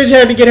wild. That bitch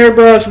had to get her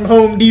bras from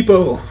Home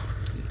Depot.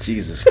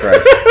 Jesus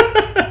Christ.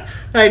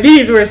 Like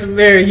these were some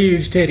very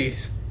huge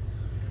titties.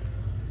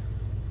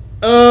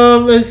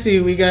 Let's see.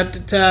 We got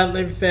the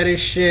toddler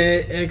fetish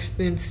shit.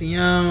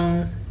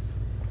 Extension.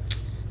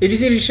 Did you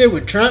see the shit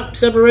with Trump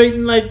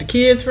separating like the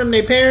kids from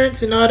their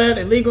parents and all that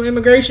illegal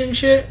immigration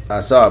shit? I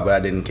saw it, but I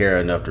didn't care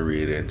enough to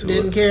read into it.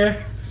 Didn't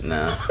care?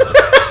 No.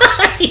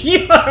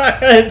 You are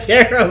a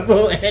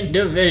terrible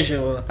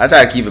individual. I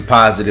try to keep it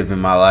positive in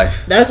my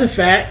life. That's a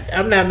fact.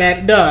 I'm not mad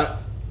at dog.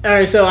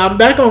 Alright, so I'm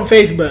back on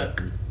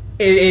Facebook.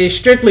 It is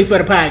strictly for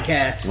the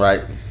podcast.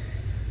 Right.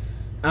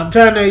 I'm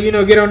trying to,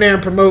 get on there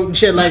and promote and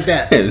shit like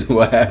that. And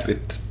what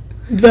happened?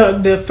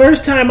 The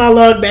first time I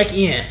log back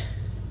in,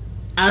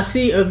 I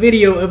see a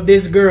video of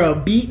this girl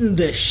beating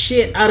the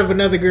shit out of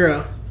another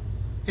girl.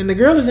 And the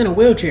girl is in a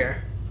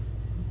wheelchair.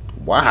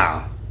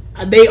 Wow.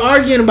 They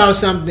arguing about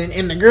something,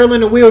 and the girl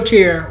in the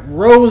wheelchair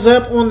rolls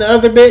up on the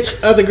other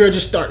bitch. Other girl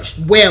just starts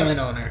wailing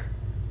on her.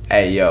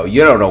 Hey, yo,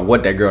 you don't know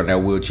what that girl in that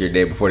wheelchair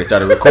did before they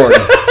started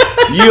recording.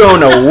 You don't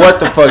know what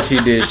the fuck she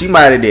did. She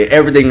might have did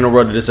everything in the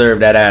world to deserve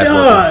that ass.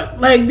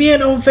 Dog, like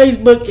being on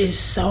Facebook is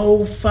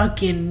so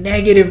fucking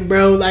negative,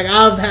 bro. Like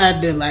I've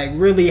had to like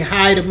really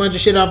hide a bunch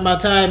of shit off my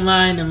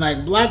timeline and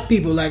like block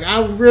people. Like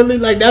I really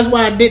like that's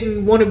why I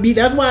didn't want to be.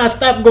 That's why I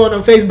stopped going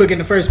on Facebook in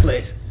the first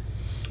place.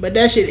 But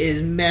that shit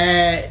is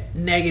mad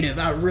negative.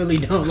 I really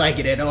don't like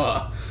it at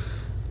all.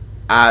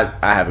 I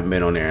haven't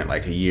been on there in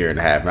like a year and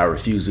a half, and I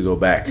refuse to go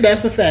back.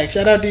 That's a fact.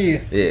 Shout out to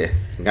you. Yeah,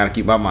 I gotta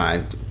keep my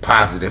mind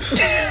positive.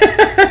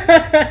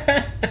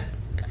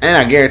 And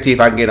I guarantee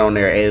if I can get on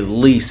there, at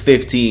least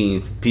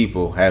 15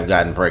 people have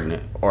gotten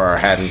pregnant or are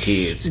having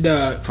kids.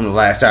 Dog, from the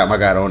last time I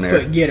got on there.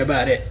 Forget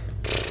about it.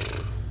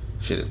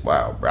 Shit is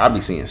wild, bro. I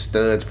be seeing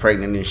studs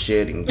pregnant and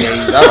shit and gays.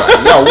 I'm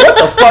like, yo, what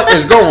the fuck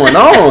is going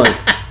on?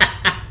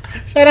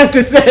 Shout out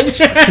to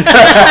Central.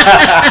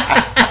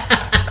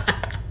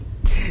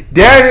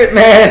 Damn it,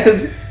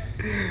 man.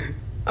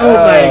 Oh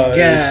my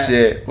god.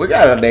 Shit. We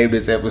gotta name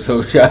this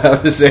episode Shout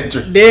Out to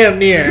Centric. Damn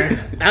near.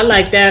 I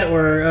like that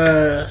or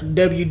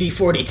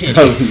WD-40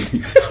 titties.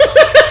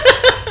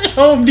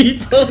 Home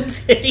Depot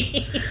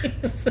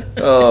titties.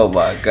 Oh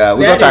my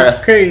god. That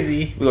is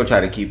crazy. We're gonna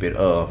try to keep it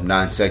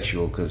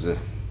non-sexual because the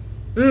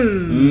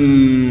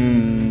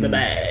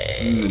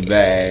bag. The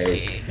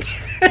bag.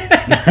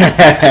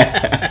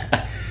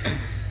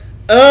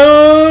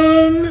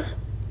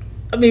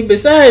 I mean,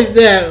 besides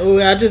that,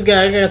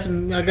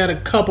 I got a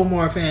couple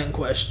more fan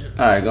questions.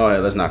 All right, go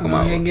ahead. Let's knock them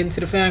out. Get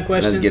into the fan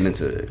questions. Let's get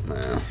into it,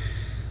 man.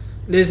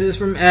 This is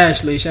from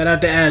Ashley. Shout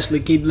out to Ashley.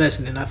 Keep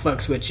listening. I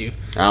fucks with you.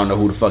 I don't know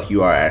who the fuck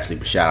you are, Ashley,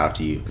 but shout out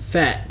to you.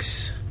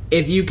 Facts.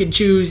 If you could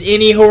choose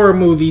any horror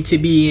movie to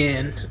be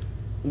in,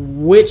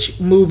 which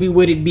movie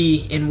would it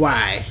be and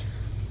why?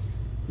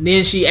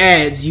 Then she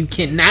adds, you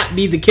cannot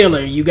be the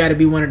killer. You got to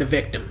be one of the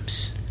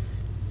victims.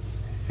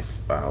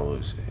 If I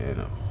was in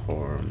a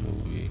horror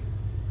movie.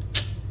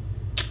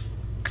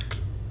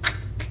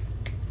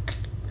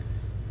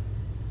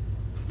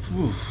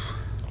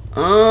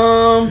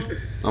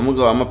 I'm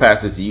gonna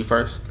pass this to you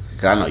first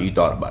because I know you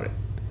thought about it.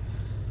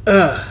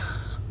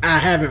 I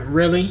haven't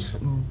really,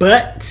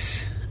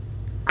 but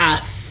I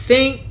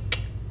think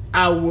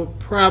I would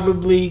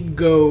probably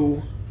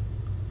go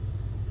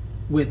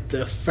with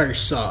the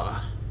first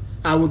Saw.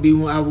 I would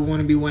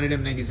want to be one of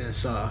them niggas in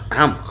Saw.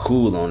 I'm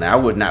cool on that. I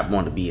would not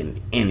want to be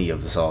in any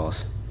of the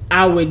Saws.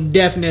 I would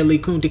definitely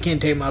Kunta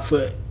Kinte my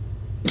foot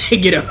to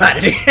get up out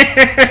of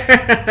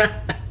there.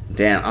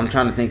 Damn, I'm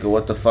trying to think of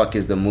what the fuck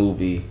is the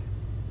movie.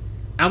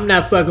 I'm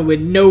not fucking with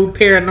no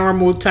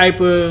paranormal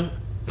type of.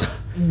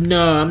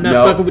 No, I'm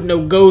not fucking with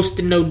no ghosts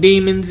and no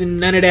demons and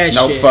none of that shit.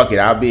 No, fuck it.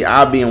 I'll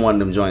be in one of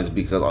them joints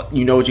because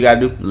you know what you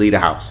gotta do? Leave the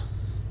house.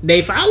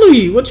 They follow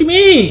you. What you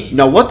mean?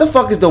 No, what the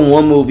fuck is the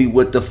one movie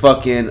with the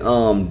fucking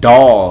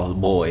doll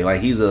boy? Like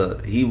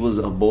he was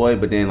a boy,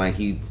 but then like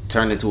he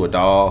turned into a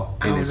doll,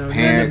 and his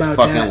parents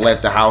fucking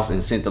left the house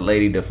and sent the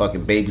lady to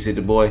fucking babysit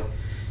the boy.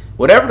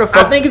 Whatever the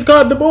fuck. I think it's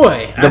called The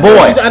Boy. The Boy.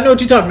 I know what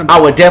you're talking about.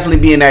 I would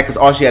definitely be in that because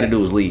all she had to do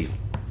was leave.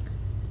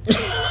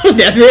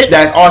 That's it.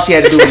 That's all she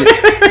had to do.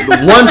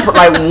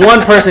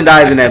 One person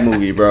dies in that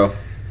movie, bro.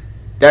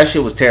 That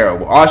shit was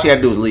terrible. All she had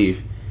to do was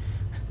leave.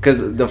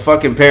 Because the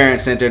fucking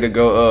parents sent her to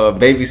go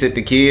babysit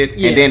the kid,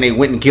 and then they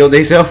went and killed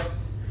themselves.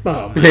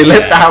 Oh, they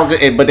left the house,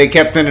 but they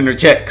kept sending her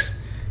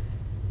checks.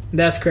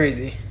 That's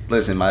crazy.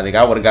 Listen, my nigga,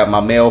 I would have got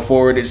my mail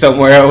forwarded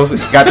somewhere else.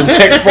 Got them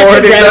checks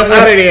forwarded. Got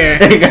out of there.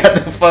 They got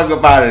the fuck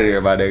up out of there,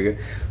 my nigga.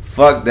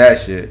 Fuck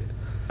that shit.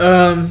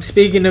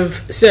 Speaking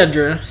of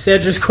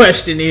Cedra's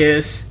question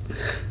is,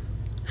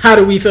 how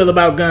do we feel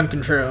about gun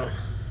control?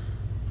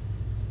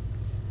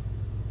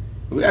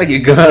 We gotta get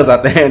guns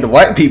out the hand of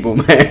white people,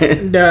 man.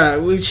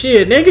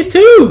 Shit, niggas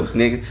too.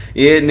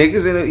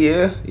 Niggas in it,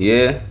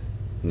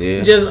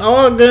 yeah. Just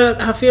all guns.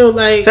 I feel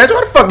like. Cedra,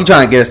 what the fuck you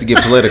trying to get us to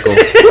get political? Who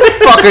the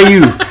fuck are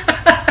you?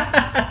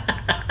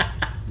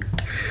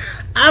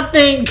 I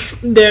think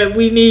that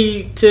we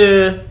need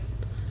to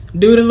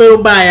do the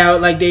little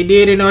buyout like they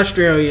did in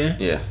Australia.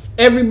 Yeah.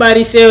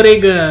 Everybody sell their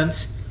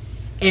guns,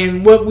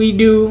 and what we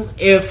do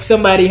if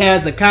somebody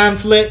has a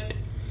conflict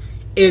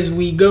is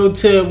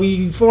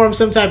we form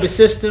some type of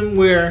system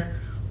where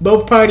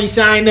both parties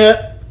sign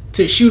up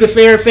to shoot a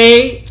fair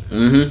fade,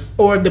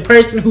 or the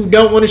person who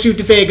don't want to shoot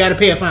the fade got to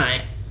pay a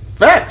fine.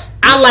 Facts.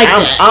 I like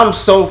that. I'm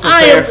so for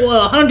I fair. am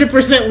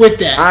 100% with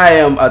that. I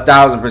am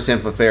 1,000%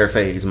 for fair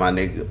fades, my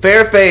nigga.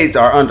 Fair fades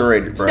are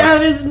underrated, bro.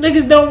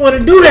 Niggas don't want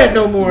to do that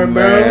no more, bro.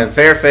 Man,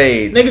 fair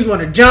fades. Niggas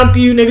want to jump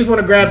you. Niggas want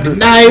to grab the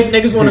knife.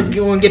 Niggas want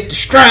to get the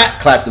strap.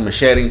 Clap the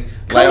machete.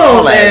 Come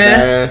on,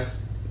 man.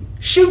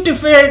 Shoot the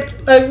fair.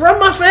 Like,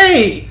 run my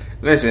fade.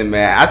 Listen,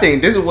 man. I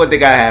think this is what they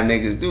gotta have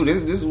niggas do.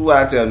 This is what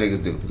I tell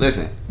niggas do.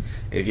 Listen.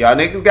 If y'all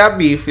niggas got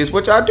beef, it's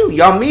what y'all do.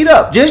 Y'all meet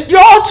up. Just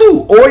y'all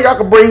two. Or y'all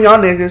can bring y'all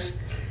niggas.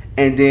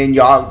 And then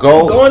y'all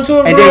go into a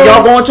room. And then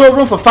y'all go into a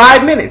room for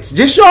 5 minutes.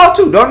 Just y'all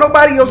two. Don't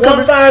nobody else come.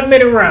 1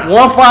 5-minute round.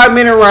 1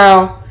 5-minute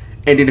round.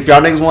 And then if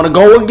y'all niggas want to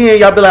go again,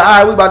 y'all be like, all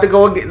right, we about to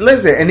go again.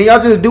 Listen. And then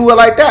y'all just do it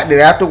like that. Then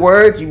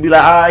afterwards, you be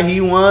like, all right,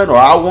 he won or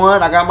I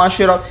won. I got my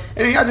shit up.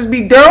 And then y'all just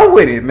be done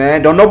with it,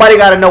 man. Don't nobody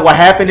got to know what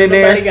happened in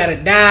there. Nobody got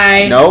to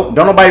die. No.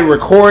 Don't nobody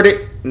record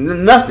it.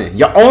 Nothing.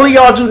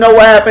 Y'all two know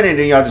what happened. And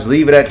then y'all just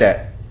leave it at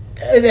that.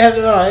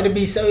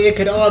 It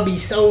could all be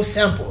so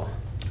simple.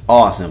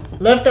 All simple.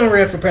 Left on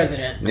red for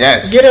president.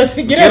 Yes. Get us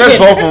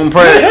both of them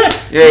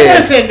president. Get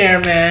us in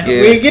there, man.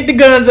 Yeah. We get the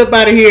guns up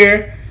out of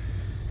here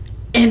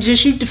and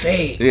just shoot the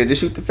fade. Yeah,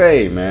 just shoot the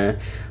fade, man.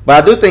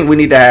 But I do think we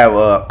need to have.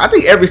 I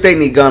think every state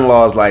need gun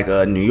laws like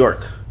New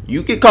York.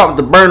 You get caught with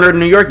the burner in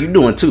New York, you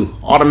doing 2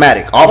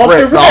 automatic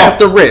off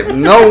the rip.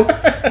 No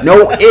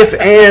ifs,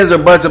 ands, or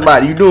buts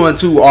about it. You doing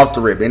 2 off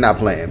the rip. They're not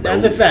playing, bro.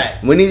 That's a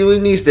fact. We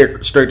need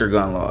stricter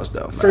gun laws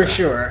though, man. For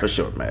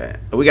sure, man.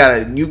 We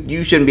gotta.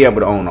 You shouldn't be able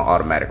to own an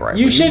automatic rifle.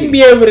 You shouldn't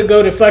be able to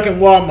go to fucking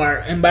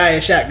Walmart and buy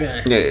a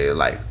shotgun. Yeah,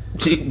 like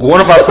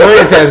one of our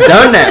friends has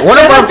done that.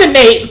 Shout out to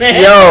Nate,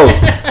 man. Yo,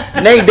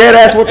 Nate dead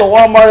ass went to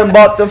Walmart and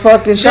bought the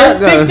fucking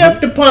shotgun. Just picked up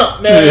the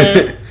pump,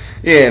 man.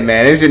 Yeah,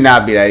 man. It should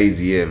not be that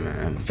easy, yeah, man.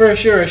 For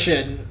sure it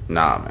shouldn't.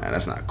 Nah, man,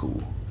 that's not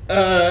cool.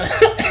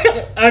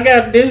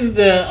 This is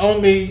the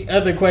only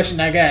other question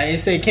I got. It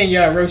say, can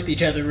y'all roast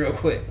each other real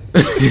quick?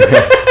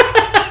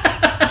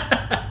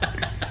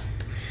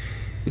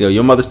 Yo,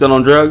 your mother still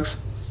on drugs?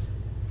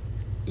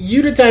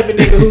 You the type of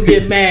nigga who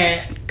get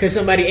mad because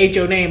somebody ate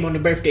your name on the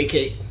birthday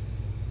cake.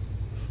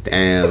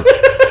 Damn.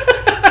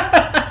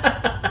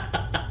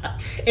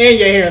 And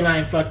your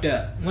hairline fucked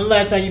up. When the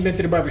last time you been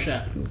to the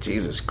barbershop?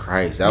 Jesus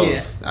Christ. That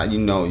was... You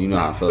know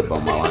how I feel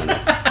about my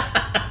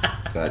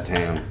lineup. God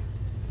damn.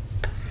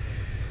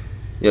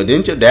 Yo,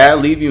 didn't your dad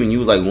leave you when you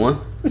was like 1?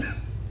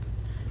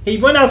 He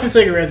went out for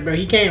cigarettes, bro.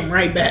 He came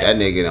right back. That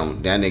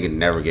nigga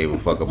never gave a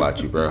fuck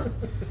about you, bro.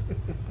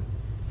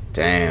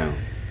 Damn.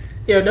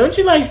 Yo, don't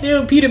you like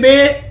still pee the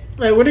bed?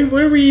 Like, what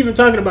are we even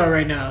talking about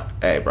right now?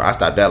 Hey, bro, I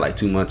stopped that like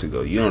 2 months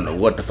ago. You don't know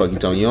what the fuck you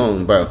talking. You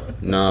don't, bro.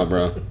 Nah,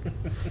 bro.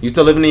 You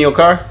still living in your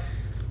car?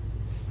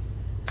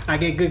 I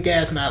get good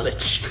gas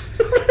mileage.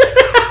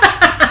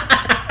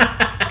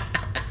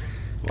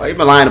 Why you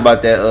been lying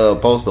about that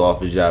postal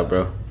office job,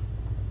 bro?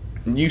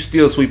 You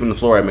still sweeping the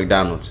floor at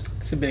McDonald's.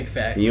 It's a big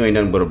fact. You ain't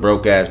nothing but a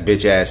broke ass,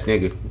 bitch ass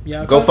nigga.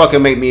 Y'all go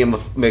fucking make me a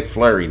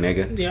McFlurry,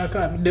 nigga. Y'all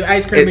caught me. The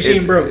ice cream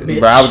machine broke, bitch.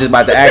 Bro, I was just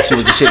about to ask you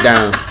with the shit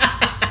down.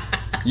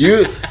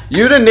 You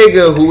the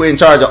nigga who in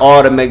charge of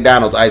all the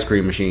McDonald's ice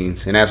cream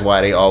machines, and that's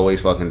why they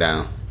always fucking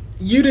down.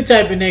 You the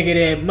type of nigga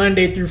that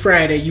Monday through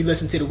Friday you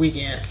listen to the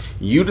weekend.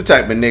 You the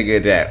type of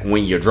nigga that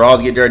when your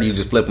drawers get dirty, you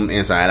just flip them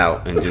inside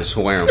out and just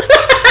wear them.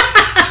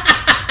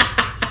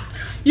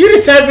 You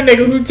the type of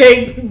nigga who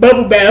take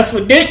bubble baths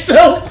with dish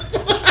soap.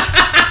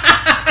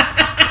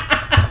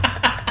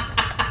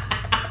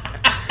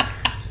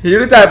 You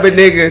the type of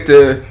nigga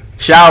to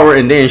shower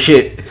and then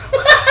shit.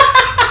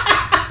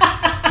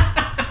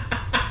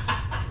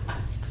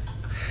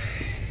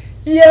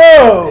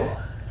 Yo!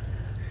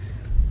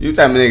 You the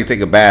type of nigga take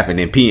a bath and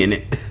then pee in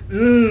it.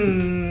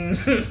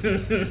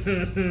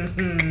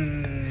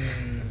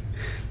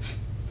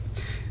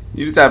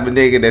 You the type of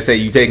nigga that say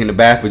you taking the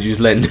bath but you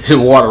just letting the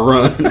water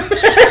run.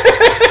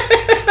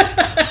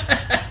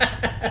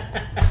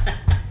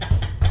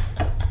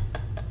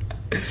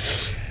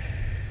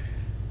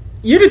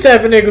 You the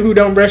type of nigga who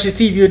don't brush his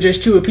teeth, you'll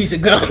just chew a piece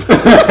of gum.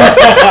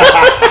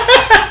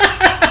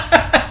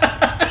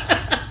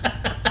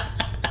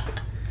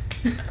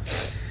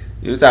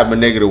 You the type of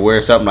nigga to wear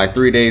something like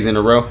 3 days in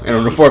a row, and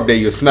on the 4th day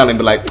you'll smell it and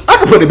be like, I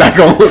can put it back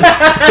on.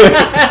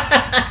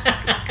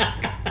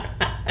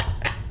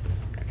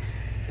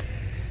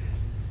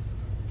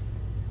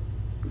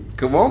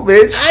 Come on,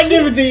 bitch. I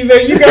give it to you,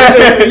 man. You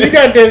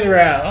got this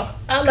round.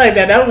 I like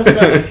that. That was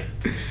funny.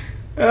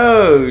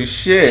 Oh,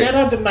 shit. Shout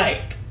out to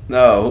Mike.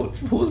 No,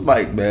 who's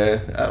Mike,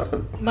 man? I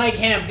don't... Mike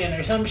Hampton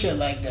or some shit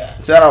like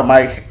that. Shout out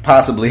Mike,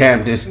 possibly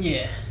Hampton.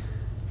 Yeah.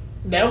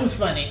 That was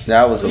funny.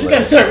 That was We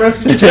gotta start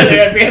roasting each other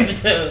every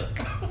episode.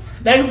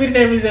 That could be the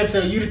name of this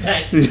episode. You the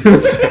type.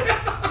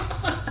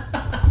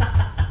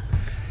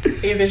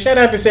 Either shout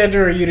out to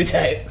Sandra or you the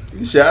type.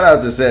 Shout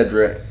out to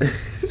Cedric.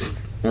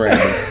 Right.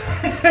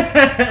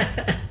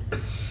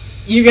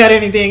 You got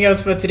anything else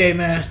for today,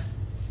 man?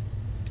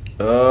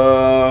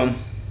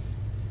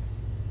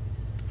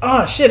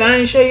 Oh shit, I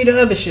didn't show you the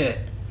other shit.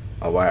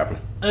 Oh, what happened?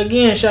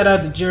 Again, shout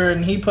out to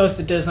Jordan. He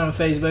posted this on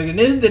Facebook, and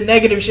this is the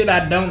negative shit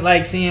I don't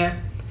like seeing.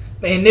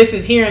 And this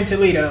is here in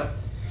Toledo.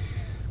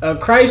 A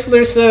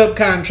Chrysler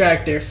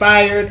subcontractor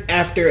fired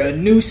after a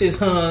noose is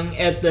hung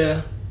at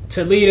the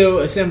Toledo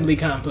Assembly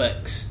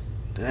Complex.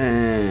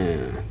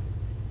 Damn.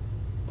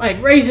 Like,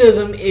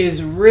 racism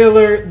is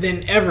realer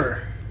than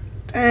ever.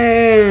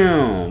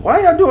 Damn.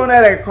 Why y'all doing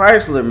that at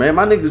Chrysler, man?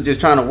 My niggas just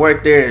trying to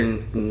work there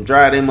and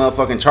drive them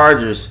motherfucking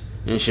Chargers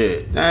and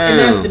shit. Damn. And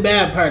that's the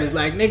bad part, is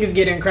like niggas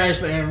get in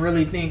Chrysler and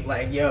really think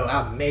like, yo,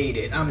 I made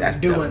it. I'm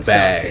doing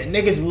something.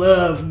 Niggas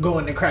love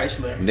going to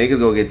Chrysler. Niggas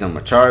go get them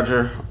a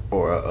Charger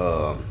or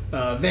a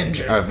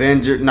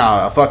Avenger.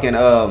 No, a fucking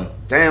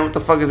damn, what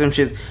the fuck is them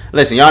shits?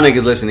 Listen, y'all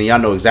niggas listening, y'all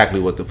know exactly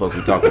what the fuck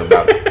we talking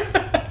about.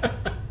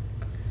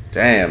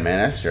 Damn, man,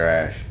 that's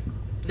trash.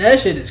 That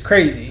shit is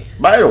crazy.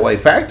 By the way,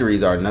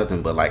 factories are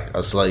nothing but like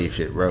a slave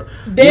shit, bro.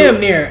 Damn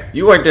near.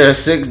 You work there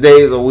 6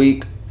 days a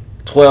week,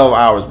 12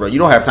 hours, bro. You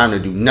don't have time to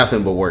do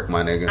nothing but work,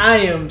 my nigga. I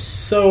am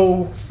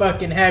so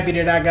fucking happy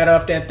that I got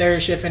off that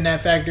third shift in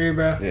that factory,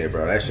 bro. Yeah,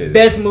 bro, that shit.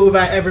 Best move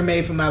I ever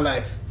made for my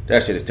life.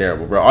 That shit is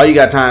terrible, bro. All you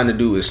got time to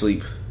do is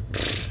sleep.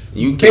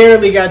 You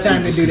barely got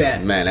time to do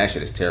that. Man, that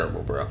shit is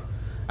terrible, bro.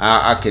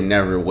 I can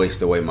never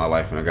waste away my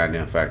life in a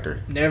goddamn factory.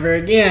 Never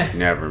again.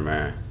 Never,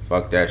 man.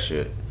 Fuck that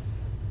shit.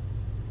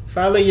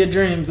 Follow your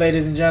dreams,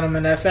 ladies and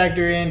gentlemen. That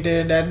factory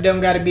that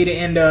don't gotta be the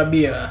end of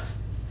be a.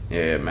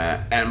 Yeah,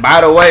 man. And by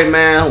the way,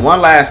 man,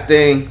 one last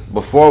thing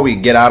before we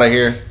get out of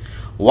here.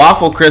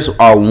 Waffle Crisps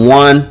are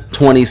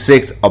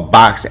 $126 a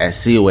box at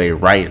COA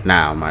right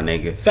now, my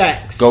nigga.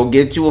 Facts. Go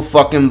get you a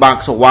fucking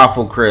box of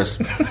Waffle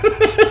Crisps.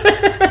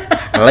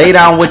 Lay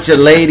down with your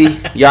lady.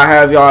 Y'all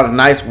have y'all a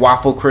nice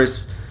Waffle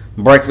Crisp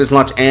breakfast,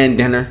 lunch, and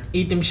dinner.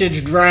 Eat them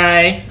shits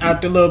dry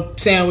out the little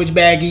sandwich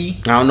baggie.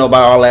 I don't know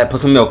about all that. Put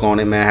some milk on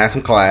it, man. Have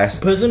some class.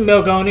 Put some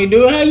milk on it.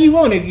 Do it how you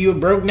want. If you a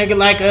broke nigga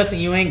like us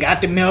and you ain't got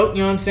the milk,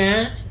 you know what I'm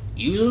saying?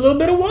 Use a little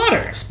bit of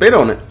water. Spit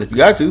on it if you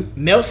got to.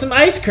 Melt some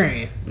ice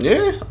cream.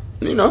 Yeah,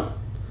 you know.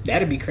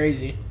 That'd be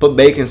crazy. Put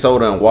baking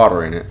soda and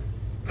water in it.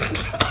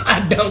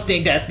 I don't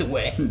think that's the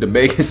way. The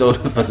baking soda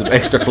for some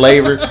extra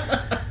flavor.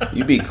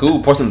 You be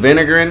cool. Pour some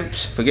vinegar in it.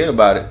 Forget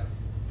about it.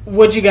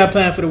 What you got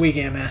planned for the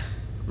weekend, man?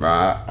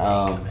 Right.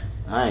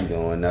 I ain't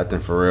doing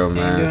nothing for real,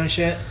 man. Ain't doing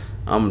shit?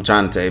 I'm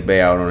trying to take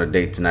Bae out on a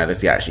date tonight. Let's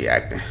see how she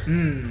acting.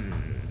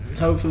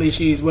 Hopefully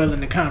she's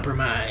willing to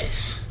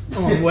compromise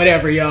on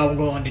whatever y'all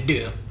going to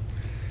do.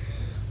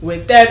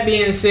 With that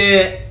being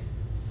said,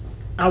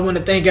 I want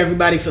to thank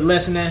everybody for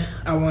listening.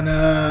 I want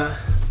to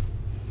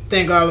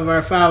thank all of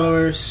our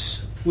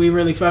followers. We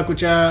really fuck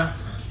with y'all,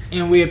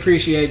 and we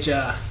appreciate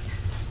y'all.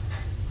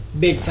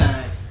 Big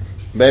time.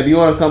 Baby, you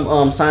want to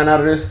come sign out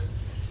of this?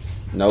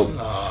 Nope.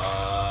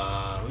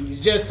 We was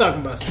just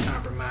talking about some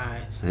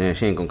compromise. Yeah,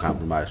 she ain't gonna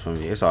compromise for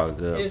me. It's all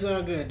good. It's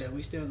all good though.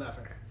 We still love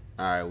her.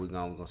 All right, we're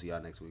gonna see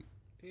y'all next week.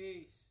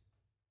 Peace.